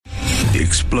The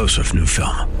explosive new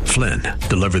film, Flynn,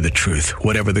 deliver the truth,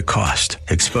 whatever the cost,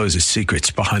 exposes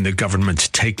secrets behind the government's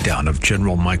takedown of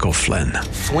General Michael Flynn.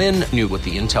 Flynn knew what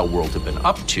the intel world had been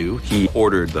up to. He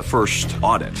ordered the first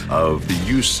audit of the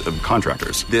use of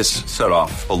contractors. This set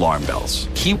off alarm bells.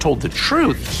 He told the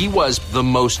truth. He was the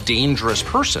most dangerous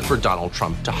person for Donald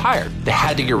Trump to hire. They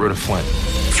had to get rid of Flynn.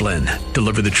 Flynn,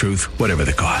 deliver the truth, whatever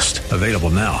the cost. Available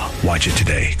now. Watch it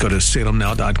today. Go to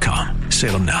salemnow.com.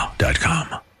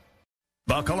 salemnow.com.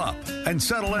 Buckle up and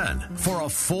settle in for a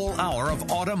full hour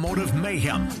of automotive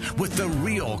mayhem with the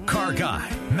real car guy,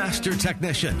 master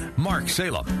technician, Mark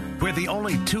Salem, where the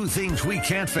only two things we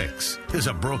can't fix is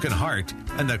a broken heart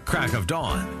and the crack of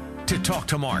dawn. To talk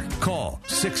to Mark, call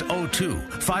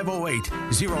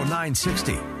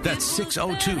 602-508-0960. That's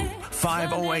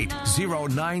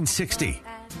 602-508-0960.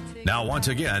 Now, once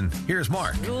again, here's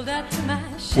Mark.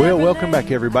 Well, welcome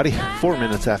back, everybody. 4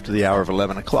 minutes after the hour of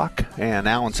 11 o'clock. And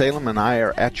Alan Salem and I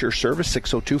are at your service,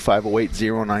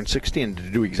 602-508-0960. And to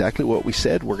do exactly what we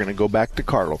said, we're going to go back to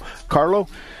Carlo. Carlo,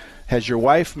 has your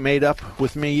wife made up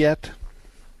with me yet?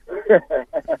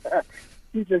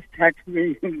 She just texted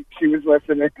me and she was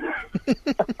listening.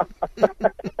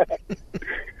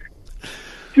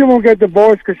 She won't get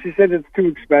divorced because she said it's too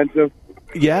expensive.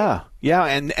 Yeah,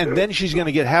 and then she's going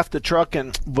to get half the truck,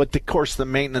 but of course the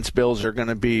maintenance bills are going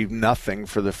to be nothing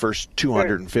for the first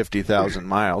 250,000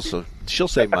 miles, so she'll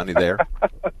save money there.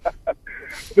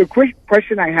 The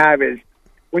question I have is,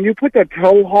 when you put the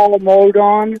tow haul mode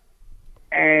on,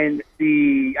 and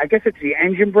I guess it's the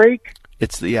engine brake.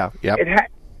 It's the Yep.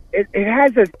 It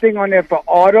has a thing on there for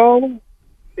auto.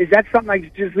 Is that something I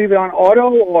just leave it on auto,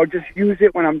 or just use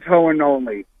it when I'm towing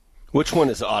only? Which one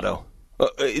is auto?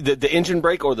 The engine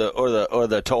brake or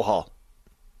the tow haul?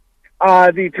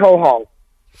 The tow haul.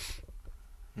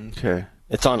 Okay.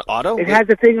 It's on auto? It has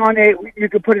a thing on it. You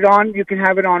can put it on. You can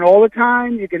have it on all the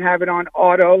time. You can have it on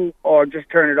auto or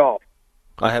just turn it off.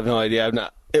 I have no idea. I'm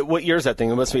not. What year is that thing?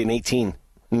 It must be an 18,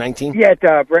 19? Yeah,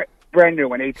 it's brand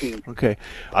new, an 18. Okay.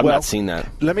 I've not seen that.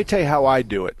 Let me tell you how I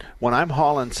do it. When I'm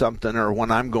hauling something or when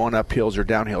I'm going up hills or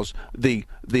down hills, the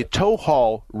tow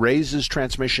haul raises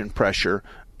transmission pressure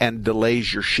and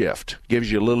delays your shift,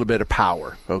 gives you a little bit of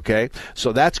power, okay?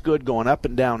 So that's good going up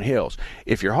and down hills.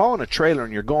 If you're hauling a trailer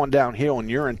and you're going downhill and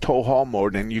you're in tow haul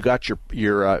mode and you got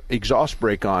your exhaust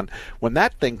brake on, when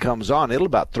that thing comes on, it'll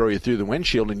about throw you through the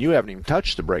windshield and you haven't even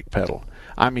touched the brake pedal.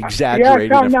 I'm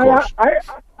exaggerating, of course. I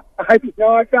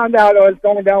found out I was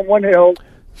going down one hill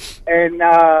and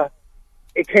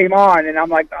it came on, and I'm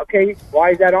like, okay,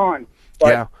 why is that on? But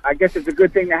yeah. I guess it's a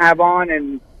good thing to have on,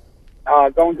 and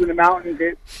going through the mountains,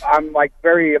 I'm like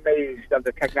very amazed of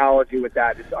the technology with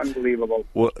that. It's unbelievable.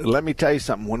 Well, let me tell you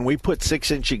something. When we put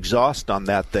 6-inch exhaust on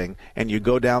that thing and you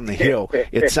go down the hill,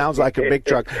 it sounds like a big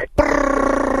truck.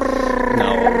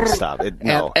 No, stop it.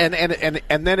 No.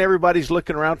 And then everybody's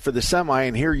looking around for the semi,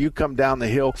 and here you come down the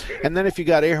hill. And then if you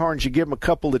got air horns, you give them a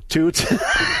couple of toots.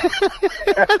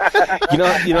 you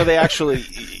know they actually,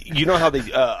 you know how they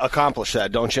accomplish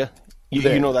that, don't you?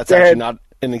 You know that's actually not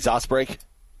an exhaust brake.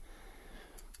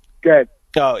 Good.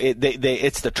 Oh,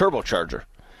 it's the turbocharger.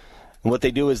 And what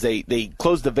they do is they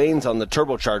close the vanes on the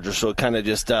turbocharger, so it kind of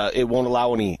just it won't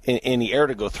allow any air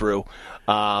to go through.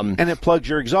 And it plugs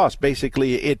your exhaust.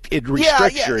 Basically, it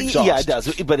restricts your exhaust. Yeah, it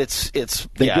does. But it's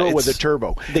they go with a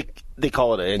turbo. They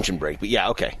call it an engine brake. But yeah,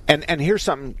 okay. And here's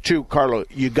something too, Carlo.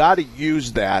 You got to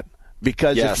use that.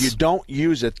 Because if you don't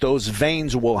use it, those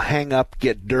vanes will hang up,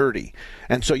 get dirty.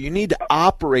 And so you need to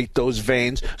operate those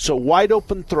vanes. So wide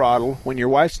open throttle, when your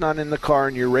wife's not in the car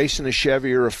and you're racing a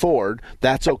Chevy or a Ford,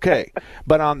 that's okay.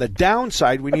 But on the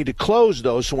downside, we need to close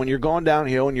those. So when you're going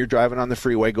downhill and you're driving on the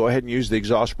freeway, go ahead and use the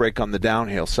exhaust brake on the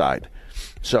downhill side.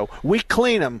 So we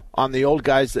clean them on the old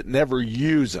guys that never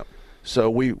use them.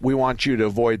 So we want you to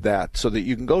avoid that so that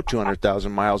you can go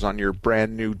 200,000 miles on your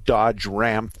brand new Dodge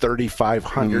Ram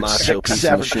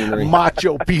 3500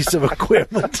 macho piece of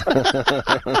equipment.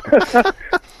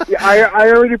 Yeah,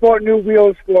 I already bought new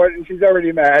wheels for it, and she's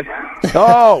already mad.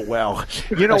 Oh, well,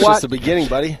 you know That's what? Just the beginning,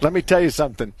 buddy. Let me tell you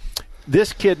something.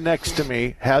 This kid next to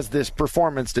me has this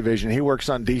performance division. He works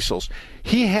on diesels.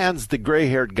 He hands the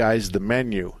gray-haired guys the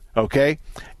menu, okay?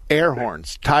 Air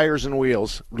horns, tires and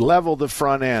wheels, level the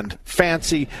front end,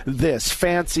 fancy this,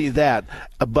 fancy that.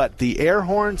 But the air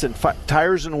horns and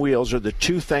tires and wheels are the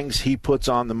two things he puts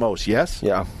on the most, yes?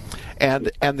 Yeah.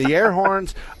 And the air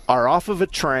horns are off of a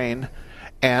train,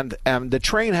 and the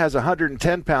train has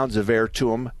 110 pounds of air to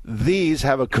them. These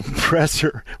have a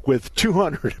compressor with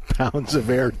 200 pounds of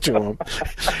air to them.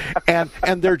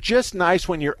 and they're just nice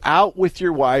when you're out with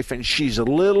your wife and she's a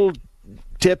little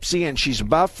tipsy and she's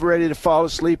about ready to fall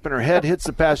asleep and her head hits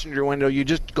the passenger window, you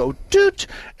just go toot,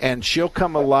 and she'll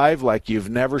come alive like you've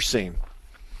never seen.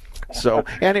 So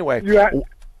anyway, go ahead.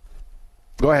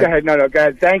 Go ahead. No, go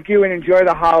ahead. Thank you, and enjoy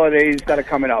the holidays that are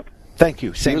coming up. Thank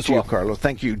you. Same to you, Carlo.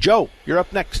 Thank you. Joe, you're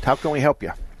up next. How can we help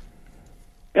you?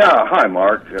 Yeah, hi,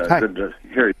 Mark. Hi. Good to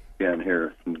hear you again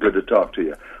here. Good to talk to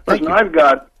you. Listen,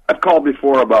 I've called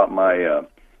before about my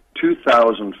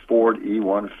 2000 Ford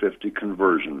E150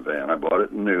 conversion van. I bought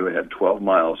it new. It had 12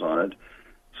 miles on it.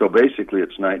 So basically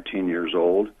it's 19 years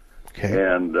old.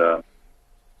 Okay. And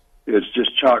it's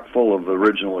just chock full of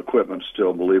original equipment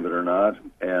still, believe it or not.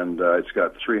 And it's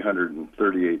got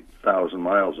 338,000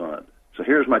 miles on it. So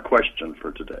here's my question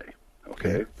for today.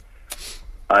 Okay.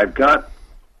 I've got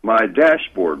my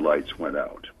dashboard lights went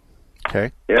out.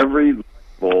 Okay. Every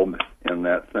bulb in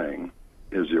that thing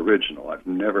is the original. I've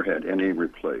never had any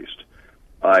replaced.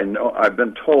 I've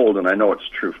been told, and I know it's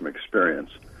true from experience,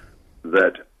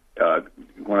 that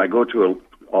when I go to an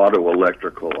auto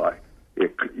electrical,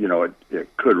 it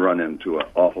could run into an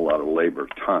awful lot of labor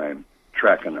time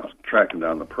tracking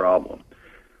down the problem.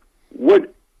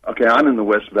 Okay, I'm in the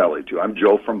West Valley too. I'm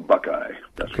Joe from Buckeye.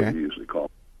 That's what you usually call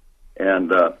me.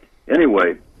 And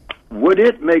anyway, would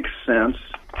it make sense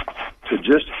to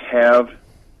just have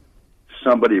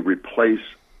somebody replace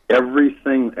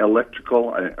everything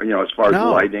electrical, as far as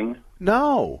lighting?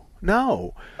 No.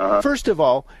 First of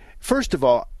all,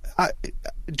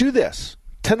 do this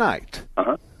tonight.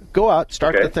 Go out,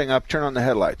 start the thing up, turn on the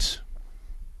headlights.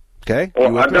 Okay?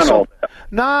 Well, I've done all that.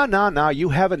 No. You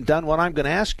haven't done what I'm going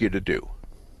to ask you to do.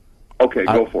 Okay,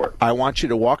 go for it. I want you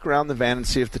to walk around the van and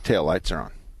see if the taillights are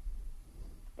on.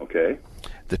 Okay.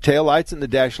 The taillights and the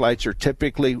dash lights are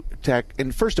typically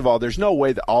and first of all, there's no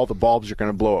way that all the bulbs are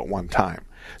going to blow at one time.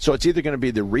 So it's either going to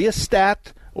be the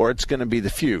rheostat or it's going to be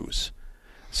the fuse.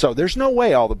 So there's no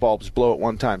way all the bulbs blow at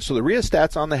one time. So the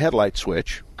rheostat's on the headlight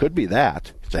switch. Could be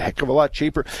that. It's a heck of a lot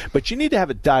cheaper. But you need to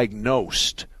have it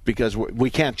diagnosed, because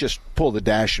we can't just pull the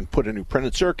dash and put a new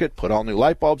printed circuit, put all new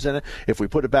light bulbs in it. If we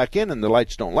put it back in and the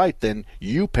lights don't light, then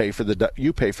you pay for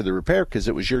the repair because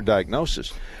it was your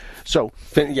diagnosis. So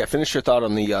finish your thought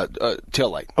on the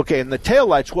taillight. Okay, and the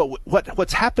taillights,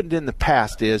 what's happened in the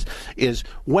past is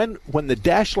when the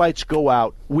dash lights go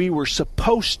out, we were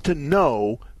supposed to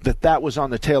know that was on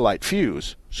the taillight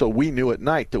fuse, so we knew at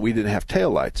night that we didn't have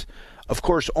taillights. Of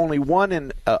course, only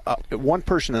one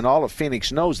person in all of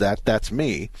Phoenix knows that. That's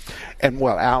me. And,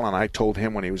 Alan, I told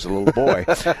him when he was a little boy.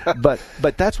 But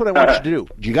that's what I want you to do.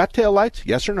 You got taillights?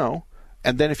 Yes or no?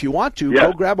 And then if you want to,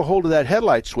 go grab a hold of that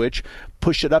headlight switch,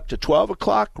 push it up to 12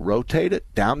 o'clock, rotate it,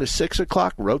 down to 6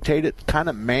 o'clock, rotate it, kind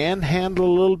of manhandle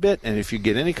a little bit. And if you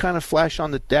get any kind of flash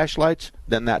on the dash lights,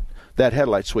 then that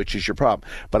headlight switch is your problem.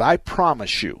 But I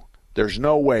promise you, there's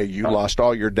no way you lost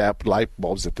all your light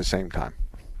bulbs at the same time.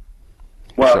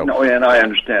 Well, no, and I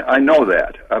understand. I know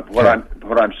that. What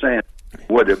I'm saying,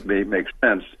 would it make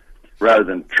sense, rather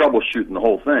than troubleshooting the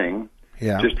whole thing,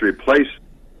 just to replace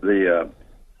the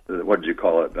what did you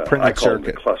call it? Printed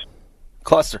circuit.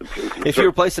 Cluster. If you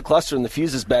replace the cluster and the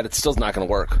fuse is bad, it's still not going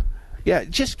to work. Yeah,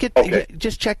 just check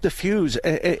the fuse.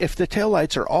 If the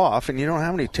taillights are off and you don't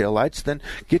have any taillights, then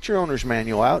get your owner's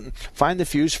manual out and find the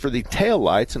fuse for the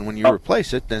taillights, and when you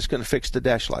replace it, then it's going to fix the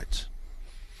dash lights.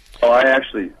 Oh, I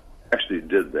actually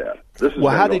did that.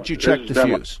 How did you check the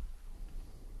fuse?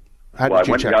 I went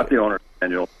and got the owner's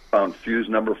manual, found fuse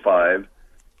number 5,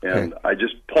 and I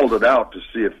just pulled it out to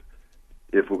see if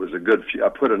it was a good fuse. I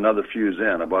put another fuse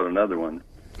in. I bought another one,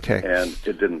 and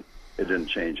it didn't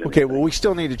change anything. Okay, well, we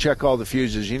still need to check all the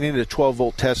fuses. You need a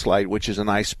 12-volt test light, which is an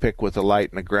ice pick with a light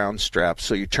and a ground strap.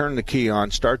 So you turn the key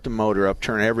on, start the motor up,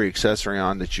 turn every accessory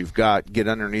on that you've got, get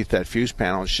underneath that fuse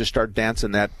panel, and just start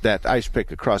dancing that ice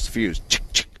pick across the fuse.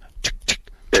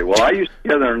 Okay, well, I used to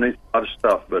get underneath a lot of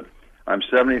stuff, but I'm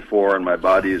 74 and my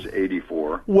body is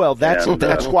 84. Well, that's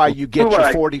why you get your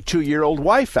 42-year-old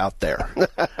wife out there.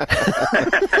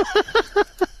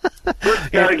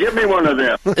 Gotta give me one of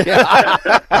them.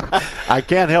 I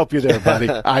can't help you there, buddy.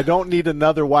 I don't need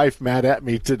another wife mad at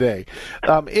me today.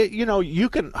 You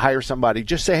can hire somebody.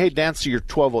 Just say, hey, dance your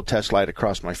 12-volt test light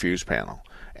across my fuse panel.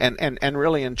 And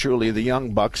really and truly, the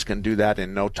young bucks can do that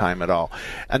in no time at all.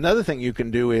 Another thing you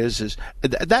can do is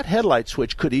that headlight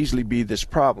switch could easily be this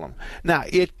problem. Now,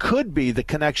 it could be the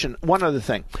connection. One other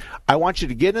thing, I want you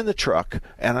to get in the truck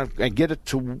and get it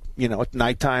to, at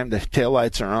nighttime, the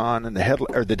taillights are on and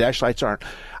the dash lights aren't.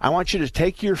 I want you to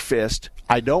take your fist.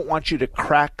 I don't want you to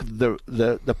crack the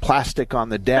plastic on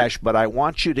the dash, but I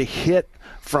want you to hit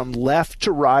from left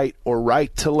to right or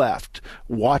right to left.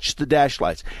 Watch the dash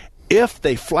lights. If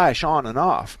they flash on and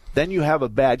off, then you have a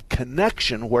bad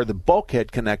connection where the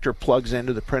bulkhead connector plugs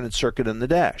into the printed circuit in the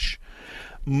dash.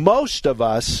 Most of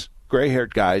us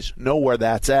gray-haired guys know where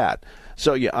that's at.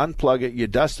 So you unplug it, you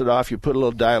dust it off, you put a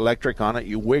little dielectric on it,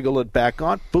 you wiggle it back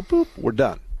on, boop, boop, we're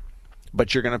done.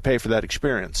 But you're going to pay for that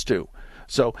experience, too.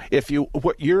 So if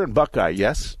you're in Buckeye,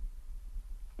 yes?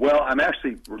 Well, I'm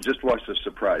actually just watched a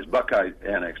Surprise. Buckeye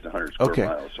annexed 100 square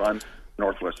miles, so I'm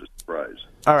northwest of Surprise.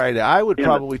 All right, I would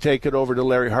probably take it over to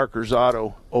Larry Harker's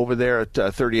Auto over there at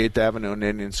 38th Avenue in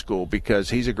Indian School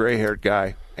because he's a gray-haired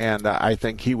guy, and I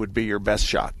think he would be your best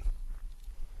shot.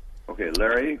 Okay,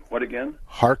 Larry, what again?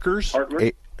 Harker's,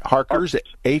 Harker's, Harkers,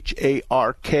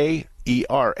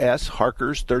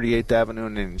 Harker's, 38th Avenue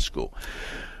in Indian School.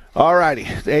 All righty.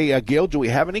 Hey, Gil, do we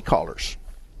have any callers?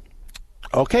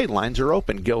 Okay, lines are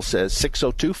open. Gil says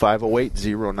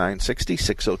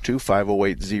 602-508-0960,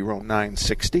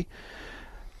 602-508-0960.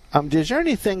 Is there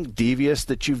anything devious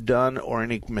that you've done or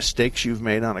any mistakes you've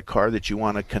made on a car that you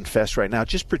want to confess right now?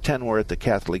 Just pretend we're at the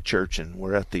Catholic Church and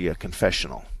we're at the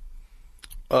confessional.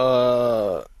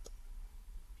 Well,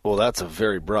 that's a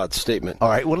very broad statement. All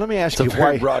right, well, let me ask you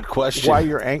broad question. Why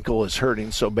your ankle is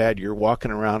hurting so bad you're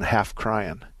walking around half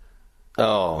crying.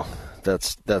 Oh,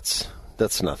 that's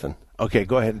nothing. Okay,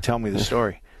 go ahead and tell me the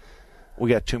story. We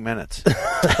got 2 minutes.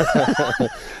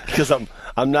 Because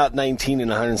I'm not 19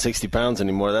 and 160 pounds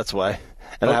anymore, that's why.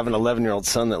 And I have an 11-year-old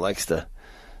son that likes to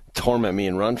torment me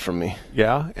and run from me.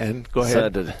 Yeah, and go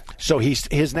ahead. So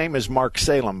his name is Mark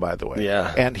Salem, by the way.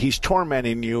 Yeah. And he's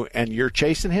tormenting you, and you're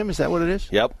chasing him? Is that what it is?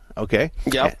 Yep. Okay.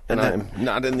 Yep. And I'm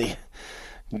not in the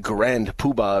grand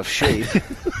poobah of shape.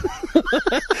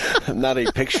 Not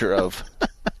a picture of.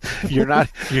 You're not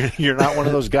one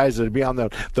of those guys that would be on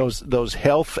those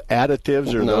health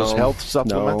additives or those health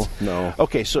supplements? No.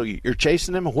 Okay, so you're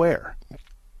chasing him where?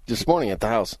 This morning at the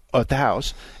house. At the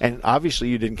house. And obviously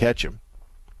you didn't catch him.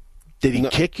 Did he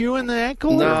kick you in the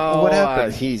ankle? No. Or what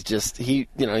happened? He does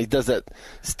that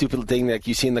stupid thing that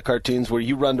you see in the cartoons where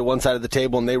you run to one side of the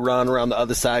table and they run around the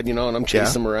other side, and I'm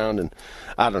chasing them around, and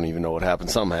I don't even know what happened.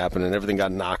 Something happened, and everything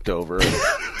got knocked over. And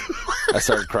I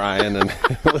started crying, and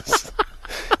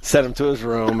sent him to his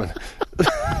room. And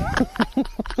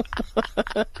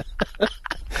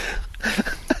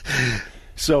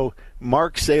So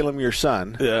Mark Salem, your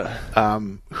son,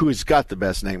 who's got the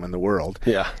best name in the world,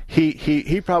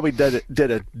 he probably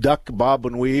did a duck, bob,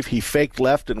 and weave. He faked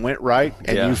left and went right,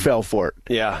 and you fell for it.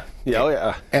 Yeah.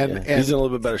 And he's in a little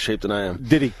bit better shape than I am.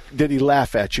 Did he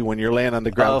laugh at you when you're laying on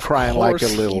the ground crying like a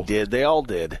little? He did. They all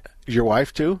did. Your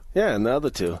wife too? Yeah, and the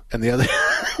other two. And the other.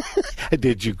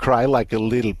 Did you cry like a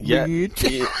little? Yeah,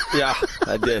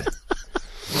 I did.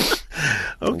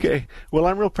 Okay. Well,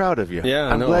 I'm real proud of you.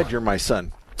 Yeah, I'm glad you're my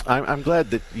son. I'm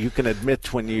glad that you can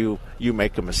admit when you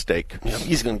make a mistake. Yeah,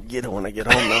 he's going to get it when I get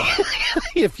home, though.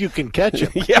 If you can catch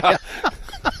him. Yeah.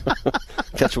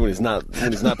 Catch him when he's not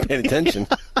paying attention.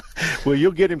 Well,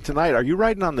 you'll get him tonight. Are you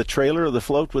riding on the trailer or the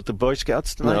float with the Boy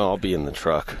Scouts tonight? No, I'll be in the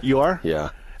truck. You are? Yeah.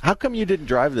 How come you didn't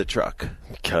drive the truck?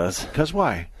 Because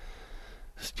why?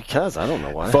 It's because I don't know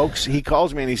why. Folks, he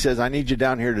calls me and he says, I need you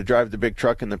down here to drive the big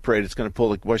truck in the parade. It's going to pull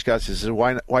the Boy Scouts. He says,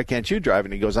 why can't you drive it?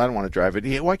 And he goes, I don't want to drive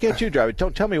it. Why can't you drive it?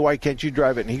 Don't tell me why can't you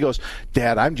drive it? And he goes,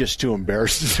 Dad, I'm just too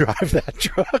embarrassed to drive that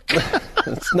truck.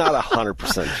 It's not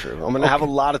 100% true. I'm going to have a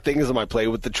lot of things on my plate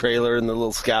with the trailer and the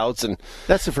little Scouts. And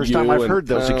that's the first time I've heard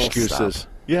those excuses. Stop.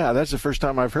 Yeah, that's the first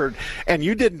time I've heard. And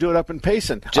you didn't do it up in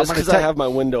Payson. Just because I have my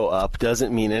window up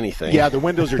doesn't mean anything. Yeah, the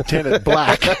windows are tinted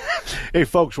black. Hey,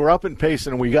 folks, we're up in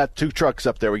Payson, and we got two trucks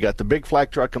up there. We got the big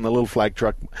flag truck and the little flag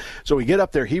truck. So we get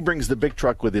up there. He brings the big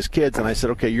truck with his kids, and I said,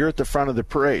 okay, you're at the front of the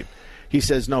parade. He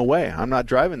says, no way, I'm not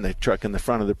driving the truck in the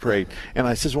front of the parade. And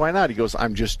I says, why not? He goes,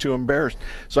 I'm just too embarrassed.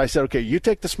 So I said, okay, you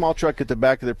take the small truck at the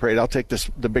back of the parade. I'll take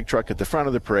the big truck at the front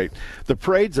of the parade. The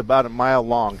parade's about a mile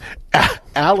long.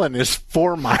 Allen is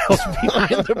 4 miles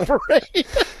behind the parade.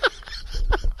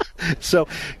 So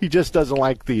he just doesn't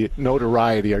like the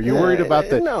notoriety. Are you worried about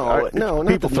that? No,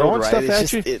 people throwing stuff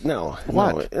at you?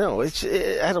 What? No,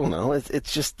 I don't know.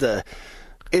 It's just a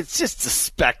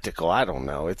spectacle. I don't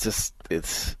know.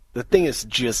 The thing is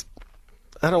just,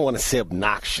 I don't want to say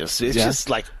obnoxious. It's just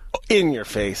like in your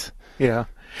face. Yeah.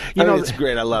 It's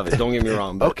great. I love it. Don't get me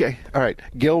wrong. But okay. All right.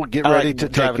 Gil, get ready to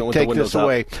take this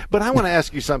away. But I want to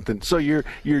ask you something. So you're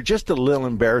just a little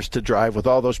embarrassed to drive with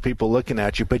all those people looking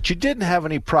at you, but you didn't have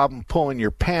any problem pulling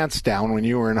your pants down when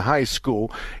you were in high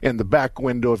school in the back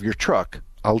window of your truck.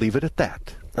 I'll leave it at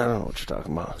that. I don't know what you're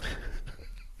talking about.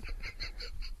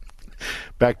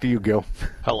 Back to you, Gil.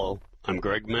 Hello. I'm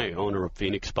Greg May, owner of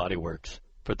Phoenix Body Works.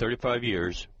 For 35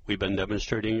 years, we've been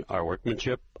demonstrating our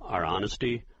workmanship, our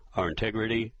honesty, our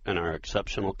integrity, and our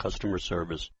exceptional customer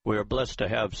service. We are blessed to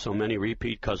have so many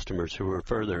repeat customers who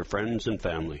refer their friends and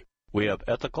family. We have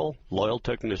ethical, loyal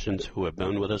technicians who have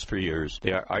been with us for years.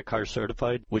 They are ICAR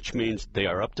certified, which means they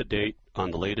are up to date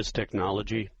on the latest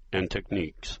technology and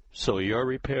techniques, so your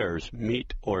repairs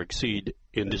meet or exceed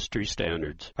industry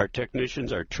standards. Our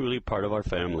technicians are truly part of our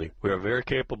family. We are very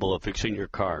capable of fixing your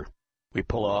car. We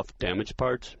pull off damaged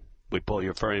parts, we pull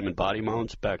your frame and body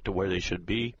mounts back to where they should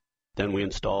be, then we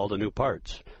install the new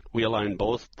parts. We align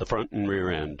both the front and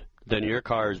rear end. Then your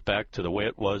car is back to the way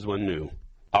it was when new.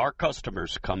 Our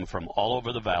customers come from all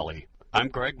over the valley. I'm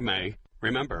Greg May.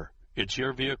 Remember, it's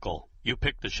your vehicle. You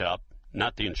pick the shop,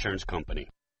 not the insurance company.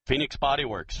 Phoenix Body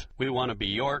Works. We want to be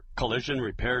your collision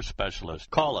repair specialist.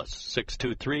 Call us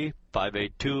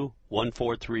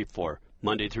 623-582-1434.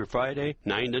 Monday through Friday,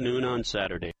 9 to noon on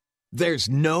Saturday. There's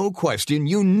no question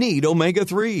you need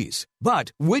omega-3s.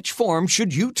 But which form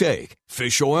should you take?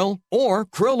 Fish oil or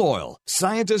krill oil?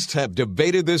 Scientists have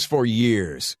debated this for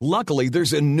years. Luckily,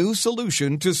 there's a new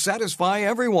solution to satisfy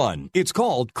everyone. It's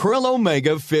called Krill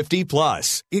Omega 50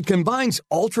 Plus. It combines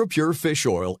ultra-pure fish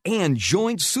oil and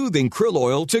joint-soothing krill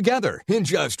oil together in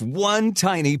just one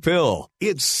tiny pill.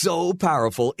 It's so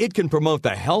powerful, it can promote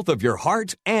the health of your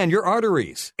heart and your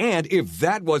arteries. And if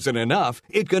that wasn't enough,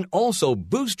 it can also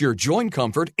boost your joint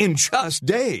comfort in just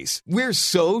days. We're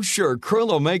so sure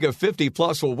Krill Omega 50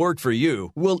 Plus will work for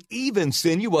you. We'll even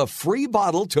send you a free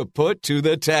bottle to put to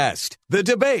the test. The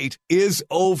debate is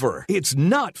over. It's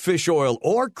not fish oil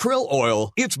or krill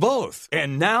oil. It's both.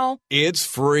 And now it's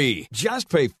free. Just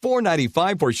pay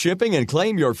 $4.95 for shipping and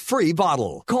claim your free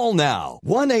bottle. Call now.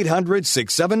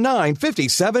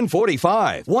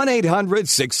 1-800-679-5745.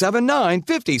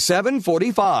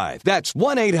 1-800-679-5745. That's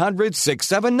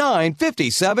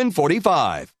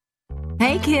 1-800-679-5745.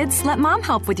 Hey kids, let mom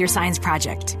help with your science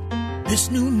project.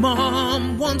 This new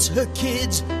mom wants her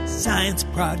kids' science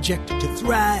project to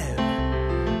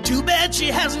thrive. Too bad she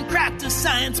hasn't cracked a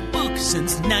science book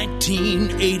since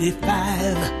 1985.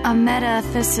 A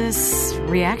metathesis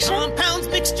reaction? Compounds,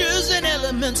 mixtures, and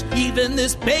elements. Even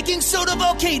this baking soda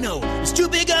volcano is too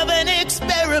big of an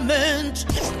experiment.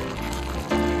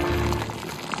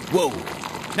 Whoa.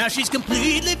 Now she's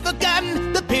completely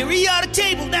forgotten the periodic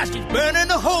table. Now she's burning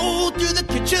a hole through the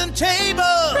kitchen table.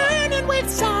 Burning with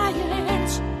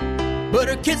science. But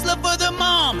her kids' love for their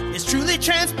mom is truly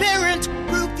transparent.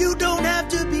 Proof you don't have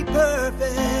to be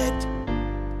perfect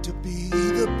to be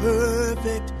the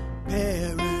perfect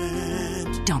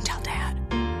parent. Don't tell Dad.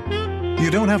 You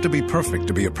don't have to be perfect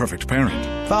to be a perfect parent.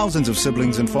 Thousands of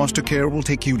siblings in foster care will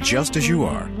take you just as you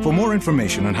are. For more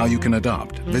information on how you can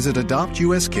adopt, visit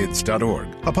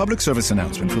adoptuskids.org. A public service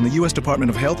announcement from the U.S.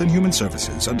 Department of Health and Human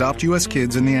Services, Adopt U.S.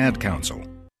 Kids, and the Ad Council.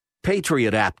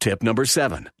 Patriot app tip number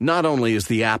 7. Not only is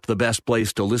the app the best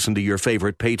place to listen to your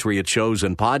favorite Patriot shows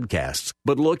and podcasts,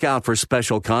 but look out for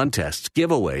special contests,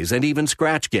 giveaways, and even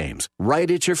scratch games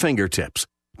right at your fingertips.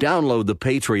 Download the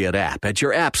Patriot app at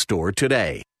your app store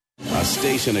today. A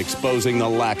station exposing the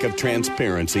lack of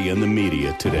transparency in the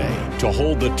media today to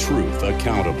hold the truth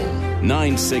accountable.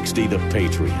 960 The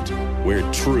Patriot, where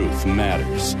truth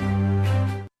matters.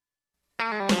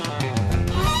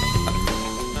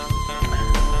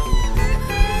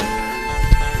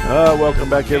 Welcome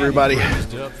back, everybody.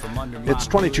 It's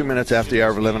 22 minutes after the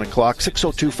hour of 11 o'clock.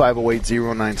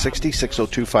 602-508-0960,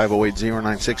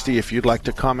 602-508-0960. If you'd like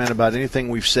to comment about anything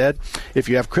we've said, if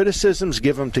you have criticisms,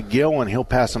 give them to Gil, and he'll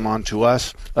pass them on to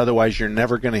us. Otherwise, you're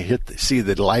never going to see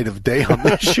the light of day on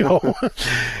this show.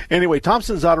 Anyway,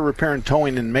 Thompson's Auto Repair and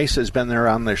Towing in Mesa has been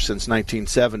around there since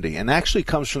 1970, and actually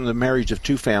comes from the marriage of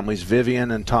two families,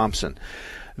 Vivian and Thompson.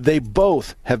 They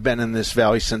both have been in this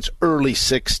valley since early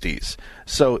 60s.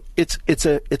 So it's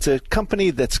a company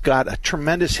that's got a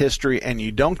tremendous history, and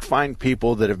you don't find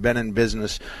people that have been in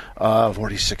business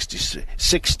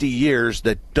 60 years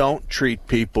that don't treat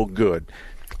people good.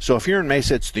 So if you're in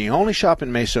Mesa, it's the only shop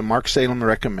in Mesa Mark Salem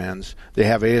recommends. They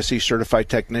have ASE certified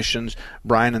technicians.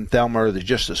 Brian and Thelma are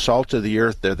just the salt of the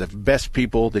earth. They're the best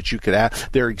people that you could have.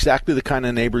 They're exactly the kind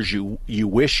of neighbors you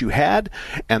wish you had.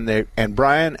 And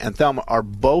Brian and Thelma are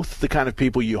both the kind of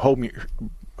people you hope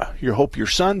your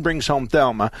son brings home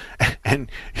Thelma and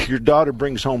your daughter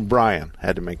brings home Brian.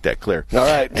 Had to make that clear. All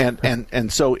right.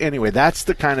 And so anyway, that's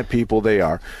the kind of people they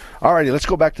are. All righty, let's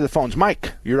go back to the phones.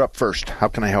 Mike, you're up first. How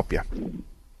can I help you?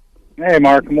 Hey,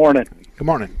 Mark. Good morning. Good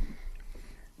morning.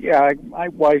 Yeah, my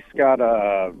wife's got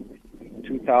a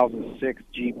 2006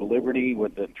 Jeep Liberty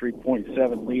with a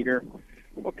 3.7 liter.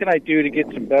 What can I do to get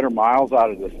some better miles out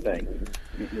of this thing?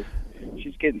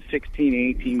 She's getting 16,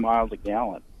 18 miles a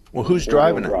gallon. Well, who's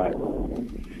driving it?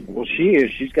 Well, she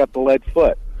is. She's got the lead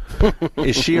foot.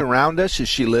 Is she around us? Is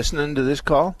she listening to this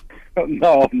call?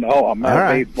 No, I'm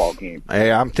at a baseball game.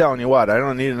 Hey, I'm telling you what, I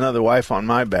don't need another wife on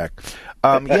my back.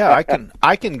 Yeah,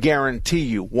 I can guarantee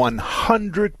you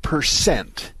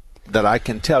 100% that I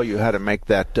can tell you how to make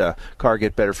that car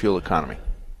get better fuel economy.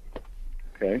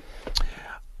 Okay.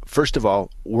 First of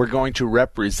all, we're going to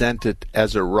represent it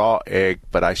as a raw egg,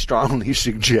 but I strongly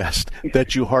suggest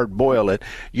that you hard boil it.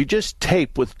 You just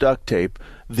tape with duct tape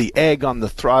the egg on the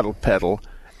throttle pedal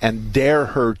and dare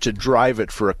her to drive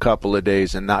it for a couple of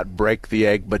days and not break the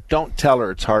egg, but don't tell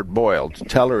her it's hard boiled.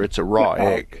 Tell her it's a raw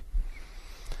egg.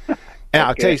 And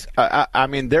I'll tell you, I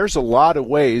mean, there's a lot of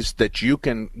ways that you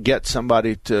can get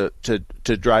somebody to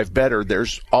drive better.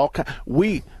 There's all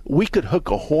we could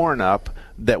hook a horn up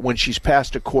that when she's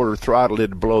past a quarter throttle,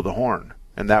 it'd blow the horn,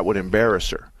 and that would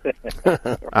embarrass her.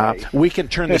 We can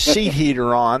turn the seat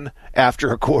heater on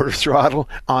after a quarter throttle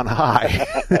on high.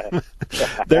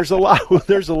 There's a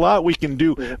lot we can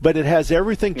do, but it has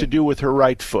everything to do with her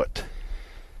right foot.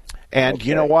 And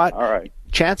you know what? All right.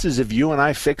 Chances of you and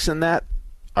I fixing that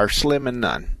are slim and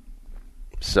none.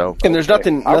 So, and there's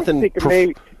nothing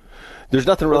there's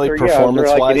nothing really performance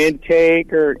like wise. An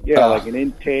intake or like an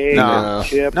intake or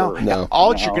chip. No.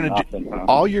 All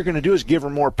you're going to do is give her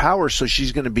more power, so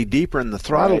she's going to be deeper in the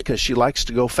throttle because she likes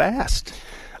to go fast.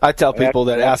 I tell people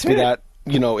that ask me that,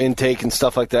 intake and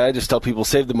stuff like that. I just tell people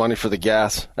save the money for the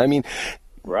gas. I mean.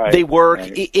 Right. They work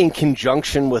in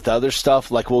conjunction with other stuff,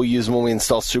 like we'll use them when we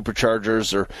install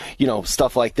superchargers or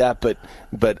stuff like that. But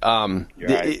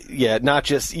not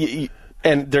just.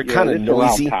 And they're kind of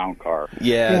noisy. Town car.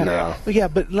 Yeah.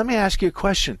 But let me ask you a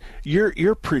question.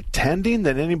 You're pretending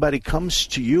that anybody comes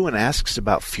to you and asks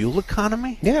about fuel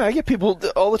economy? Yeah, I get people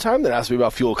all the time that ask me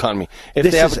about fuel economy. If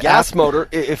they have a gas motor,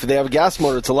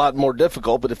 it's a lot more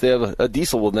difficult. But if they have a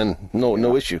diesel, well, then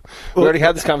no issue. We already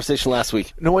had this conversation last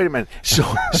week. No, wait a minute.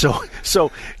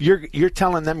 So you're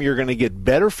telling them you're going to get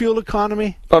better fuel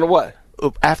economy on what?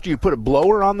 After you put a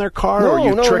blower on their car, or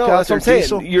you trick out their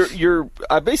diesel?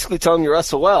 I'm basically telling your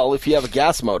SOL if you have a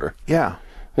gas motor. Yeah.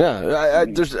 Yeah,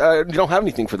 you don't have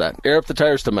anything for that. Air up the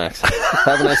tires to max.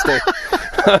 Have a nice day.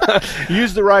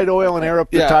 Use the right oil and air up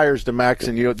the tires to max,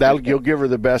 and you'll give her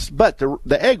the best. But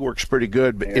the egg works pretty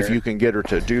good if you can get her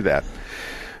to do that.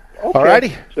 Okay. All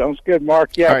righty. Sounds good,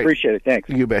 Mark. Yeah, I appreciate it. Thanks.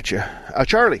 You betcha.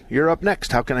 Charlie, you're up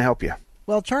next. How can I help you?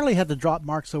 Well, Charlie had to drop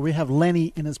Mark, so we have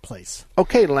Lenny in his place.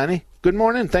 Okay, Lenny. Good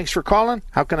morning. Thanks for calling.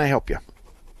 How can I help you?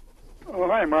 Oh,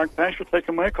 hi, Mark. Thanks for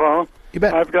taking my call. You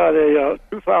bet. I've got a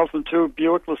 2002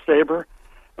 Buick LeSabre,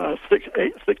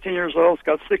 16 years old. It's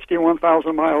got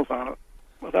 61,000 miles on it.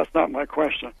 Well, that's not my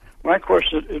question. My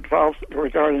question involves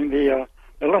regarding the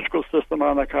electrical system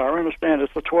on the car. I understand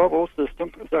it's a 12-volt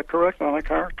system. Is that correct on a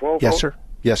car? 12 Yes, volt? sir.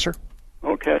 Yes, sir.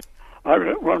 Okay. I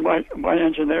run my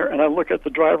engine there, and I look at the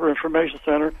driver information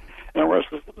center, and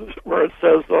where it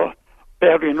says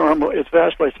battery normal, it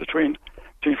vacillates between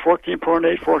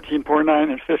 14.8,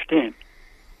 14.9, and 15.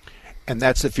 And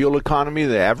that's the fuel economy,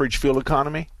 the average fuel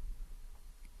economy?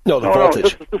 No, the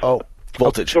voltage.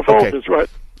 Voltage. The voltage, right.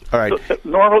 All right. So, it's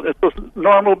a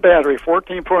normal battery,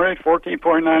 14.8,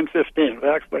 14.9, 15.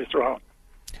 Vacillates around.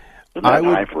 Isn't that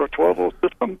high for a 12-volt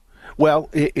system? Well,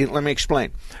 let me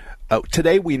explain.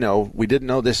 Today we didn't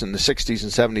know this in the 60s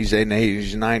and 70s and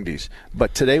 80s and 90s,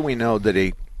 but today we know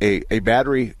that a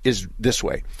battery is this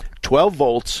way. 12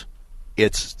 volts,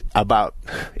 it's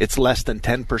less than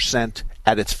 10%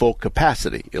 at its full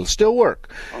capacity. It'll still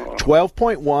work.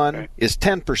 12.1 is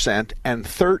 10%, and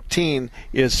 13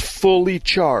 is fully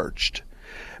charged.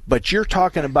 But you're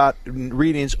talking about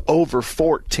readings over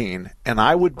 14, and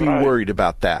I would be worried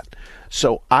about that.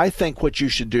 So I think what you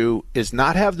should do is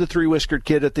not have the three-whiskered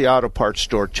kid at the auto parts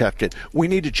store check it. We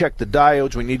need to check the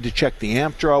diodes. We need to check the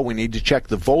amp draw. We need to check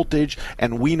the voltage,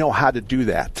 and we know how to do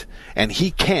that. And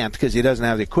he can't because he doesn't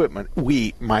have the equipment.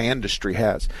 My industry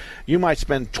has. You might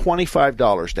spend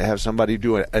 $25 to have somebody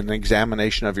do an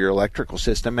examination of your electrical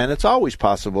system, and it's always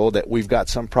possible that we've got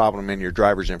some problem in your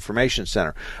driver's information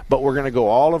center. But we're going to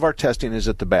all of our testing is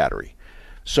at the battery.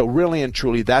 So really and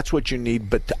truly, that's what you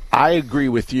need. But I agree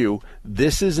with you.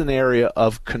 This is an area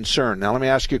of concern. Now, let me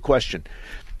ask you a question.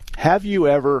 Have you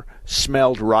ever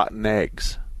smelled rotten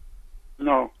eggs?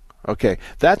 No. Okay.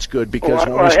 That's good because...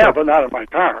 I have, but not in my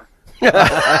car.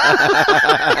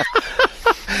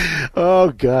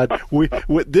 Oh, God.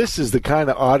 This is the kind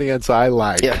of audience I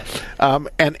like. Yeah.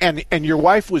 And your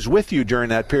wife was with you during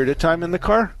that period of time in the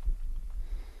car?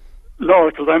 No,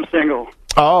 because I'm single.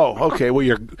 Oh, okay.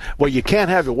 Well, you can't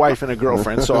have a wife and a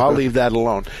girlfriend, so I'll leave that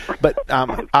alone. But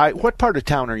what part of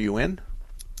town are you in?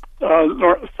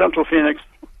 Central Phoenix.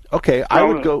 Okay, I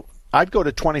would go. I'd go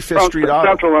to 25th Street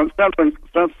Auto.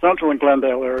 Central and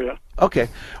Glendale area. Okay.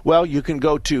 Well, you can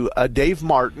go to Dave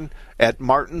Martin at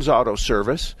Martin's Auto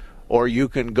Service, or you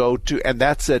can go to, and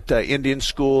that's at Indian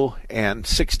School and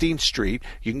 16th Street.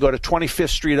 You can go to 25th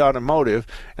Street Automotive,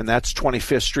 and that's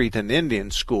 25th Street and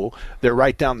Indian School. They're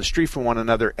right down the street from one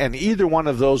another, and either one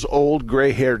of those old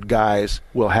gray-haired guys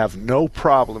will have no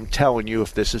problem telling you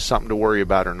if this is something to worry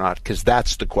about or not, because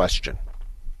that's the question.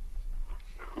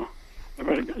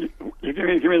 Give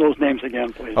me those names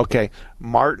again, please. Okay.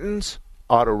 Martin's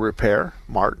Auto Repair,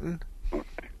 Martin, okay.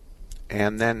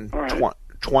 And then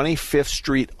 25th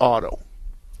Street Auto.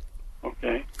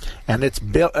 Okay. And it's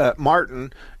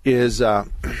Martin is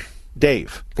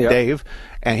Dave. Yep. Dave,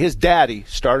 and his daddy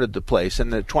started the place.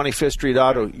 And the 25th Street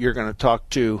Auto, you're going to talk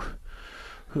to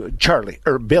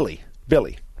Billy.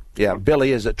 Yeah,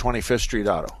 Billy is at 25th Street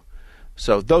Auto.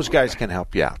 So those guys can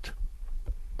help you out.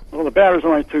 Well, the battery's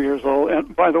only 2 years old,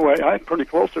 and by the way, I'm pretty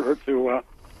close to her to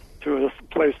this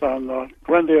place on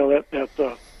Glendale at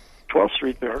 12th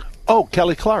Street there. Oh,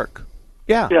 Kelly Clark.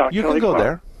 Yeah, you Kelly can go Clark.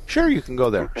 there. Sure, you can go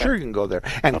there. Okay. Sure, you can go there.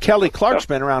 And Kelly Clark's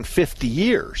been around 50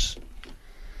 years.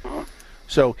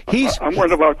 So I'm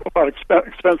worried about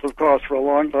expensive costs for a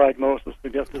long diagnosis to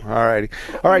get this. All right,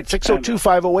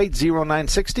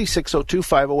 602-508-0960,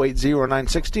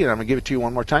 602-508-0960, and I'm going to give it to you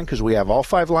one more time because we have all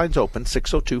 5 lines open,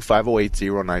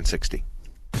 602-508-0960.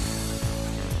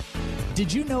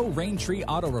 Did you know Raintree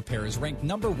Auto Repair is ranked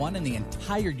 #1 in the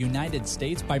entire United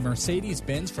States by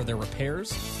Mercedes-Benz for their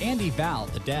repairs? Andy Val,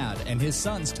 the dad, and his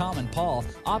sons Tom and Paul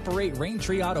operate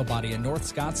Raintree Auto Body in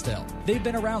North Scottsdale. They've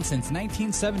been around since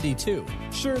 1972.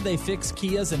 Sure, they fix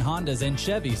Kias and Hondas and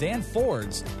Chevys and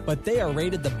Fords, but they are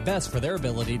rated the best for their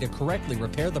ability to correctly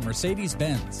repair the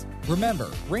Mercedes-Benz. Remember,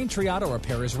 Raintree Auto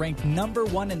Repair is ranked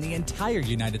 #1 in the entire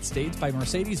United States by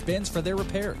Mercedes-Benz for their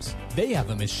repairs. They have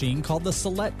a machine called the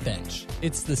Select Bench.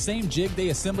 It's the same jig they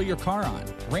assemble your car on.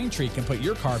 Raintree can put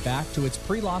your car back to its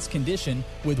pre-loss condition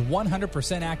with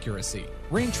 100% accuracy.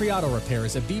 Raintree Auto Repair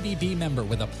is a BBB member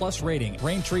with a plus rating.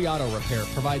 Raintree Auto Repair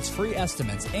provides free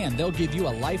estimates, and they'll give you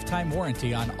a lifetime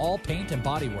warranty on all paint and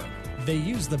bodywork. They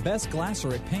use the best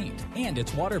Glasserit paint, and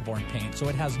it's waterborne paint, so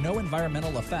it has no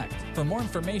environmental effect. For more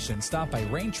information, stop by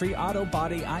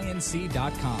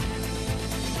RaintreeAutoBodyInc.com.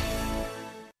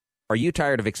 Are you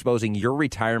tired of exposing your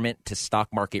retirement to stock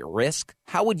market risk?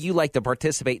 How would you like to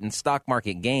participate in stock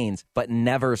market gains but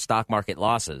never stock market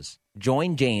losses?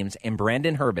 Join James and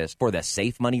Brandon Herbist for the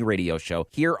Safe Money Radio Show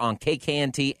here on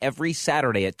KKNT every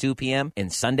Saturday at 2 p.m.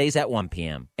 and Sundays at 1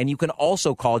 p.m. And you can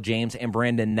also call James and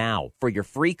Brandon now for your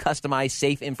free customized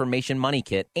Safe Information Money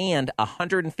Kit and a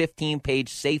 115-page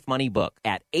Safe Money book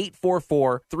at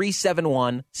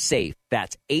 844-371-SAFE.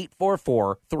 That's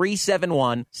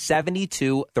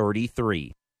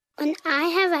 844-371-7233. When I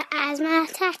have an asthma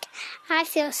attack, I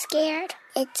feel scared.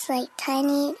 It's like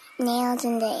tiny nails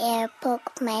in the air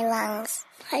poke my lungs.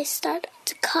 I start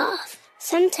to cough.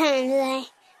 Sometimes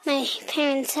my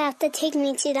parents have to take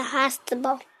me to the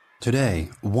hospital. Today,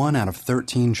 1 out of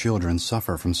 13 children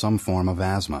suffer from some form of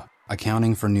asthma,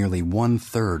 accounting for nearly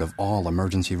 1/3 of all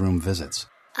emergency room visits.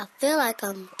 I feel like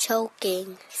I'm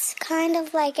choking. It's kind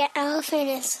of like an elephant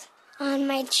is on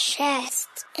my chest.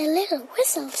 A little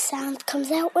whistle sound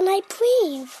comes out when I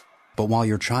breathe. But while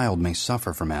your child may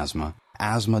suffer from asthma,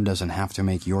 asthma doesn't have to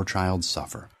make your child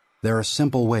suffer. There are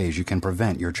simple ways you can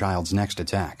prevent your child's next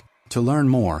attack. To learn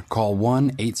more, call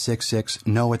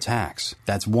 1-866-NO-ATTACKS.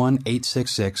 That's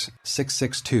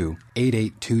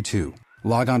 1-866-662-8822.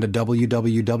 Log on to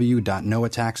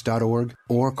www.noattacks.org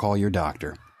or call your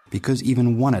doctor, because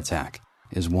even one attack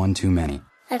is one too many.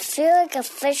 I feel like a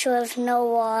fish with no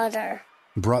water.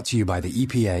 Brought to you by the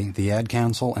EPA, the Ad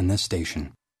Council, and this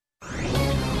station.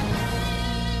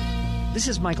 This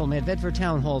is Michael Medved for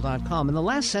Townhall.com. In the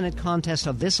last Senate contest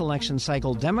of this election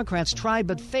cycle, Democrats tried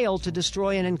but failed to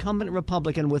destroy an incumbent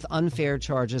Republican with unfair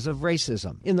charges of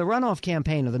racism. In the runoff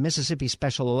campaign of the Mississippi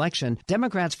special election,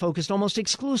 Democrats focused almost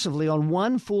exclusively on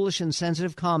one foolish and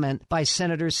sensitive comment by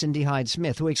Senator Cindy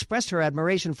Hyde-Smith, who expressed her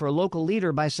admiration for a local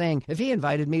leader by saying, "If he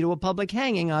invited me to a public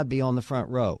hanging, I'd be on the front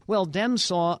row." Well, Dems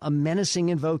saw a menacing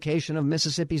invocation of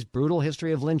Mississippi's brutal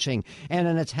history of lynching and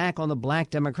an attack on the black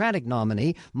Democratic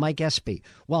nominee, Mike Espy,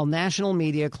 while national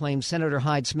media claimed Senator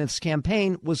Hyde-Smith's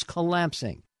campaign was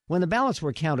collapsing. When the ballots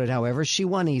were counted, however, she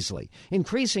won easily,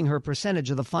 increasing her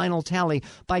percentage of the final tally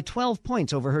by 12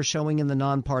 points over her showing in the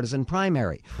nonpartisan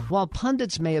primary. While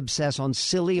pundits may obsess on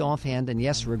silly, offhand, and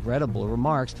yes, regrettable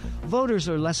remarks, voters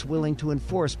are less willing to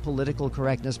enforce political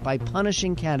correctness by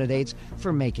punishing candidates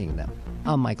for making them.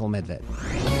 I'm Michael Medved.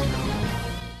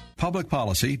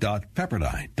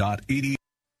 Publicpolicy.pepperdine.edu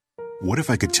What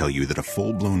if I could tell you that a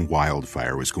full-blown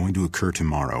wildfire was going to occur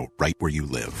tomorrow right where you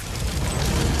live?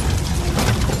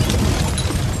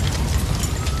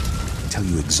 Tell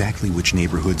you exactly which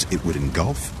neighborhoods it would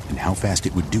engulf and how fast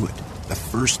it would do it. The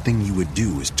first thing you would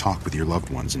do is talk with your loved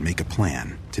ones and make a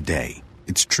plan today.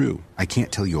 It's true, I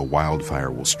can't tell you a wildfire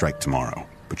will strike tomorrow,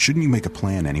 but shouldn't you make a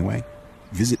plan anyway?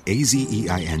 Visit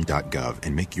azein.gov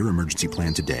and make your emergency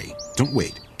plan today. Don't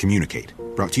wait. Communicate.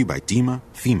 Brought to you by DEMA,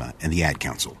 FEMA, and the Ad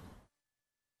Council.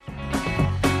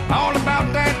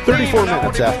 34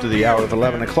 minutes after the hour of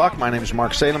 11 o'clock. My name is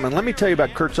Mark Salem, and let me tell you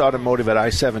about Kurtz Automotive at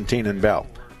I-17 in Bell.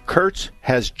 Kurtz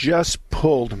has just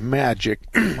pulled magic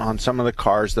on some of the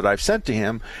cars that I've sent to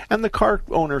him, and the car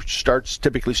owner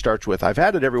typically starts with, I've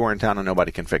had it everywhere in town and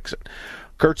nobody can fix it.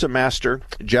 Kurt's a master,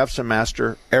 Jeff's a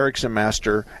master, Eric's a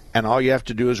master, and all you have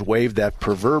to do is wave that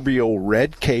proverbial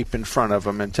red cape in front of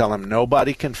them and tell them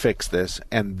nobody can fix this,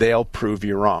 and they'll prove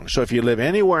you wrong. So if you live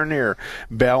anywhere near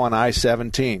Bell and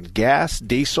I-17, gas,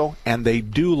 diesel, and they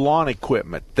do lawn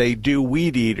equipment, they do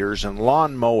weed eaters and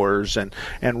lawn mowers and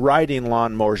riding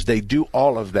lawn mowers, they do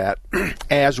all of that,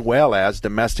 as well as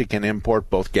domestic and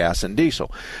import both gas and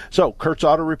diesel. So Kurt's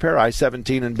Auto Repair,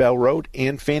 I-17 and Bell Road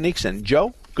in Phoenix. And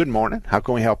Joe, good morning. How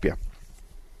can we help you?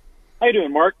 How you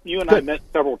doing, Mark? You and I met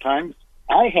several times.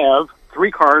 I have 3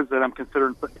 cars that I'm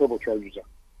considering putting turbochargers on.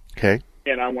 Okay.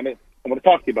 And I want to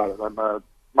talk to you about it.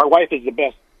 My wife is the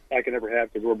best I could ever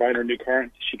have because we're buying her a new car,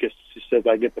 and she says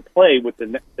I get to play with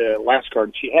the last car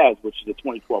that she has, which is a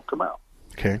 2012 Camaro.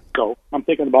 Okay. So I'm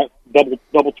thinking about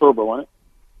double turbo in it.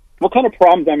 What kind of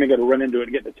problems am I going to run into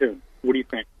it getting the tune? What do you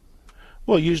think?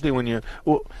 Well, usually when you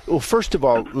first of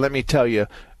all, let me tell you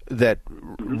that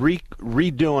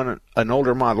redoing an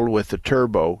older model with the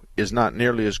turbo is not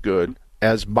nearly as good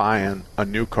as buying a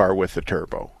new car with the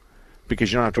turbo, because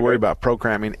you don't have to worry about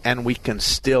programming, and we can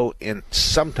still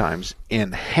sometimes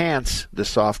enhance the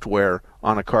software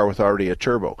on a car with already a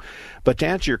turbo. But to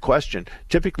answer your question,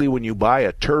 typically when you buy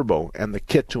a turbo and the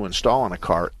kit to install on a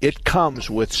car, it comes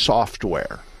with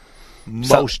software.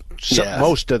 Most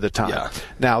of the time. Yeah.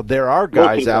 Now, there are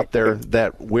guys out there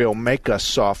that will make us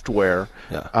software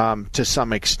to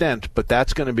some extent, but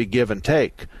that's going to be give and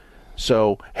take.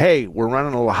 So, hey, we're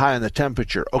running a little high on the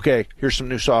temperature. Okay, here's some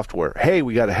new software. Hey,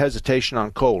 we got a hesitation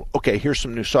on cold. Okay, here's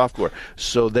some new software.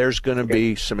 So there's going to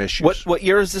be some issues. What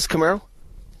year is this Camaro?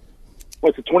 Well,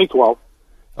 it's a 2012.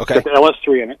 Okay. Got the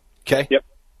LS3 in it. Okay. Yep.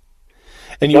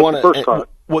 And you want to?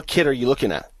 What kit are you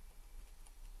looking at?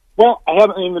 Well, I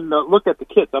haven't even looked at the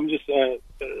kits. I'm just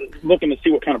looking to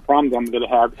see what kind of problems I'm going to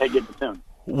have getting the tune.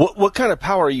 What kind of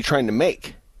power are you trying to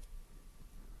make?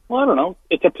 Well, I don't know.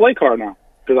 It's a play car now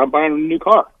because I'm buying a new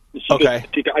car.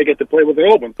 I get to play with the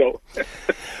old one. So.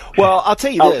 Well, I'll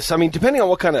tell you this. I mean, depending on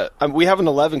what kind of we have an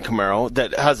 11 Camaro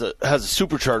that has a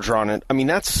supercharger on it. I mean,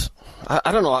 that's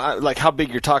I don't know like how big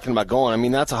you're talking about going. I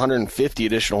mean, that's 150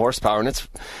 additional horsepower, and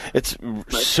it's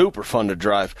super fun to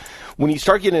drive. When you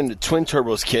start getting into twin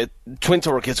turbo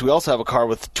kits, we also have a car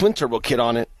with twin turbo kit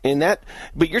on it.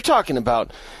 But you're talking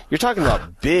about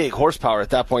big horsepower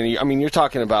at that point. I mean, you're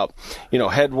talking about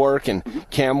head work and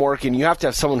cam work, and you have to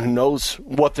have someone who knows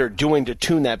what they're doing to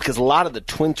tune that, because a lot of the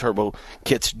twin turbo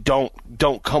kits don't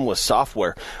come with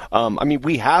software. I mean,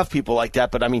 we have people like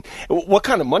that, but I mean, what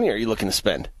kind of money are you looking to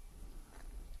spend?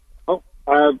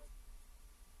 I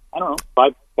don't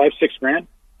know, $5-6 grand.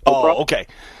 Okay.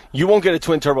 You won't get a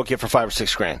twin turbo kit for $5 or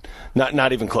 $6 grand.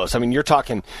 Not even close. I mean, you're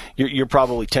talking. You're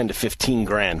probably $10 to $15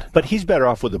 grand. But he's better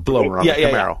off with a blower on the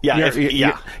Camaro.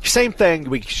 Yeah. Same thing.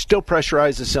 We still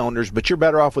pressurize the cylinders, but you're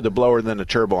better off with a blower than a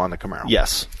turbo on the Camaro.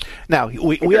 Yes. Now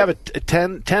we have a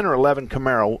 10 or 11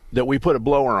 Camaro that we put a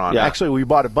blower on. Yeah. Actually, we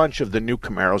bought a bunch of the new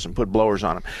Camaros and put blowers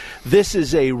on them. This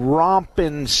is a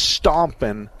romping,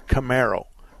 stomping Camaro.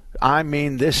 I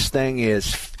mean, this thing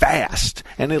is fast,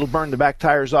 and it'll burn the back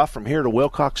tires off from here to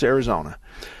Wilcox, Arizona.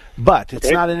 But it's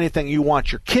not anything you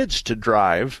want your kids to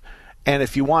drive, and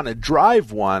if you want to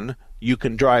drive one, you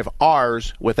can drive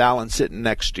ours with Alan sitting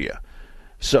next to you.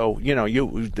 So,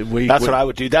 that's what I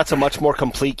would do. That's a much more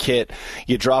complete kit.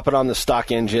 You drop it on the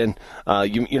stock engine.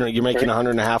 You're making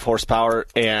 100.5 horsepower,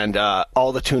 and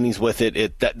all the tunings with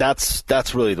it.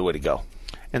 That's really the way to go.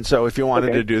 And so if you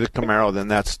wanted to do the Camaro, then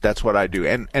that's what I do.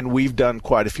 And we've done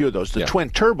quite a few of those. The twin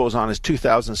turbos on his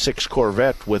 2006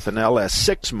 Corvette with an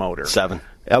LS6 motor.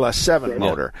 LS7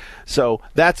 motor. So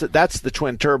that's the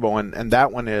twin turbo, and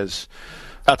that one is...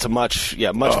 That's a much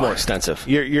more extensive.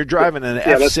 You're driving an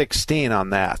F16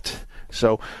 on that.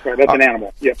 So that's an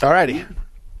animal. Yep. All righty.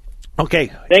 Okay.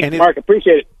 Thanks, Mark.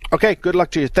 Appreciate it. Okay, good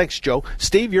luck to you. Thanks, Joe.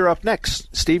 Steve, you're up next.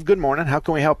 Steve, good morning. How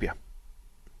can we help you?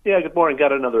 Yeah, good morning.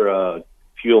 Got another...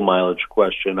 fuel mileage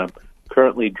question. I'm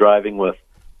currently driving with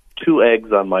 2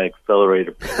 eggs on my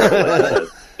accelerator.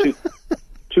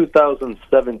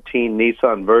 2017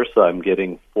 Nissan Versa, I'm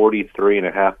getting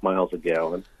 43.5 miles a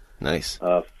gallon. Nice.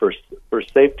 For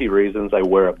safety reasons, I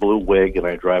wear a blue wig and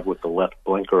I drive with the left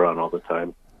blinker on all the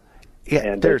time. Yeah,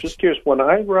 and just curious, when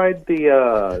I ride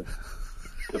the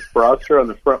defroster on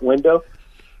the front window,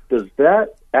 does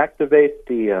that activate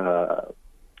the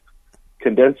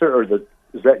condenser, or is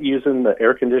that using the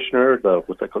air conditioner,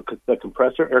 the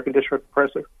compressor, air conditioner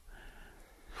compressor?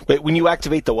 Wait, when you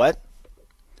activate the what?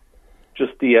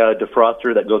 Just the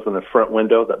defroster that goes in the front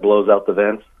window that blows out the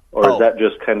vents? Or is that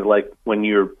just kind of like when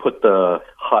you put the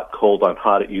hot cold on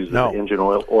hot, it uses the engine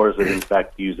oil, or is it in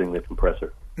fact using the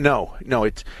compressor? No.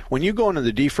 It's when you go into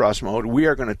the defrost mode, we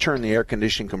are going to turn the air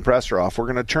conditioning compressor off. We're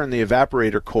going to turn the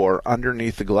evaporator core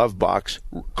underneath the glove box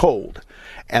cold,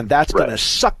 and that's going to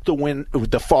suck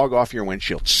the fog off your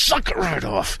windshield. Suck it right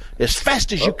off as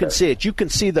fast as you can see it. You can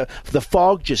see the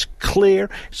fog just clear.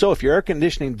 So if your air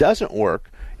conditioning doesn't work,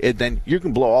 then you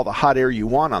can blow all the hot air you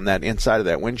want on that inside of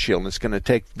that windshield, and it's going to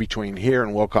take between here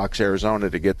and Wilcox, Arizona,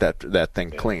 to get that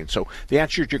thing clean. So the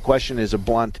answer to your question is a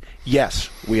blunt yes.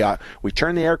 We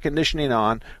turn the air conditioning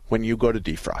on when you go to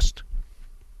defrost.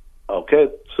 Okay,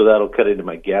 so that'll cut into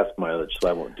my gas mileage, so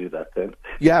I won't do that then.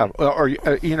 Yeah, or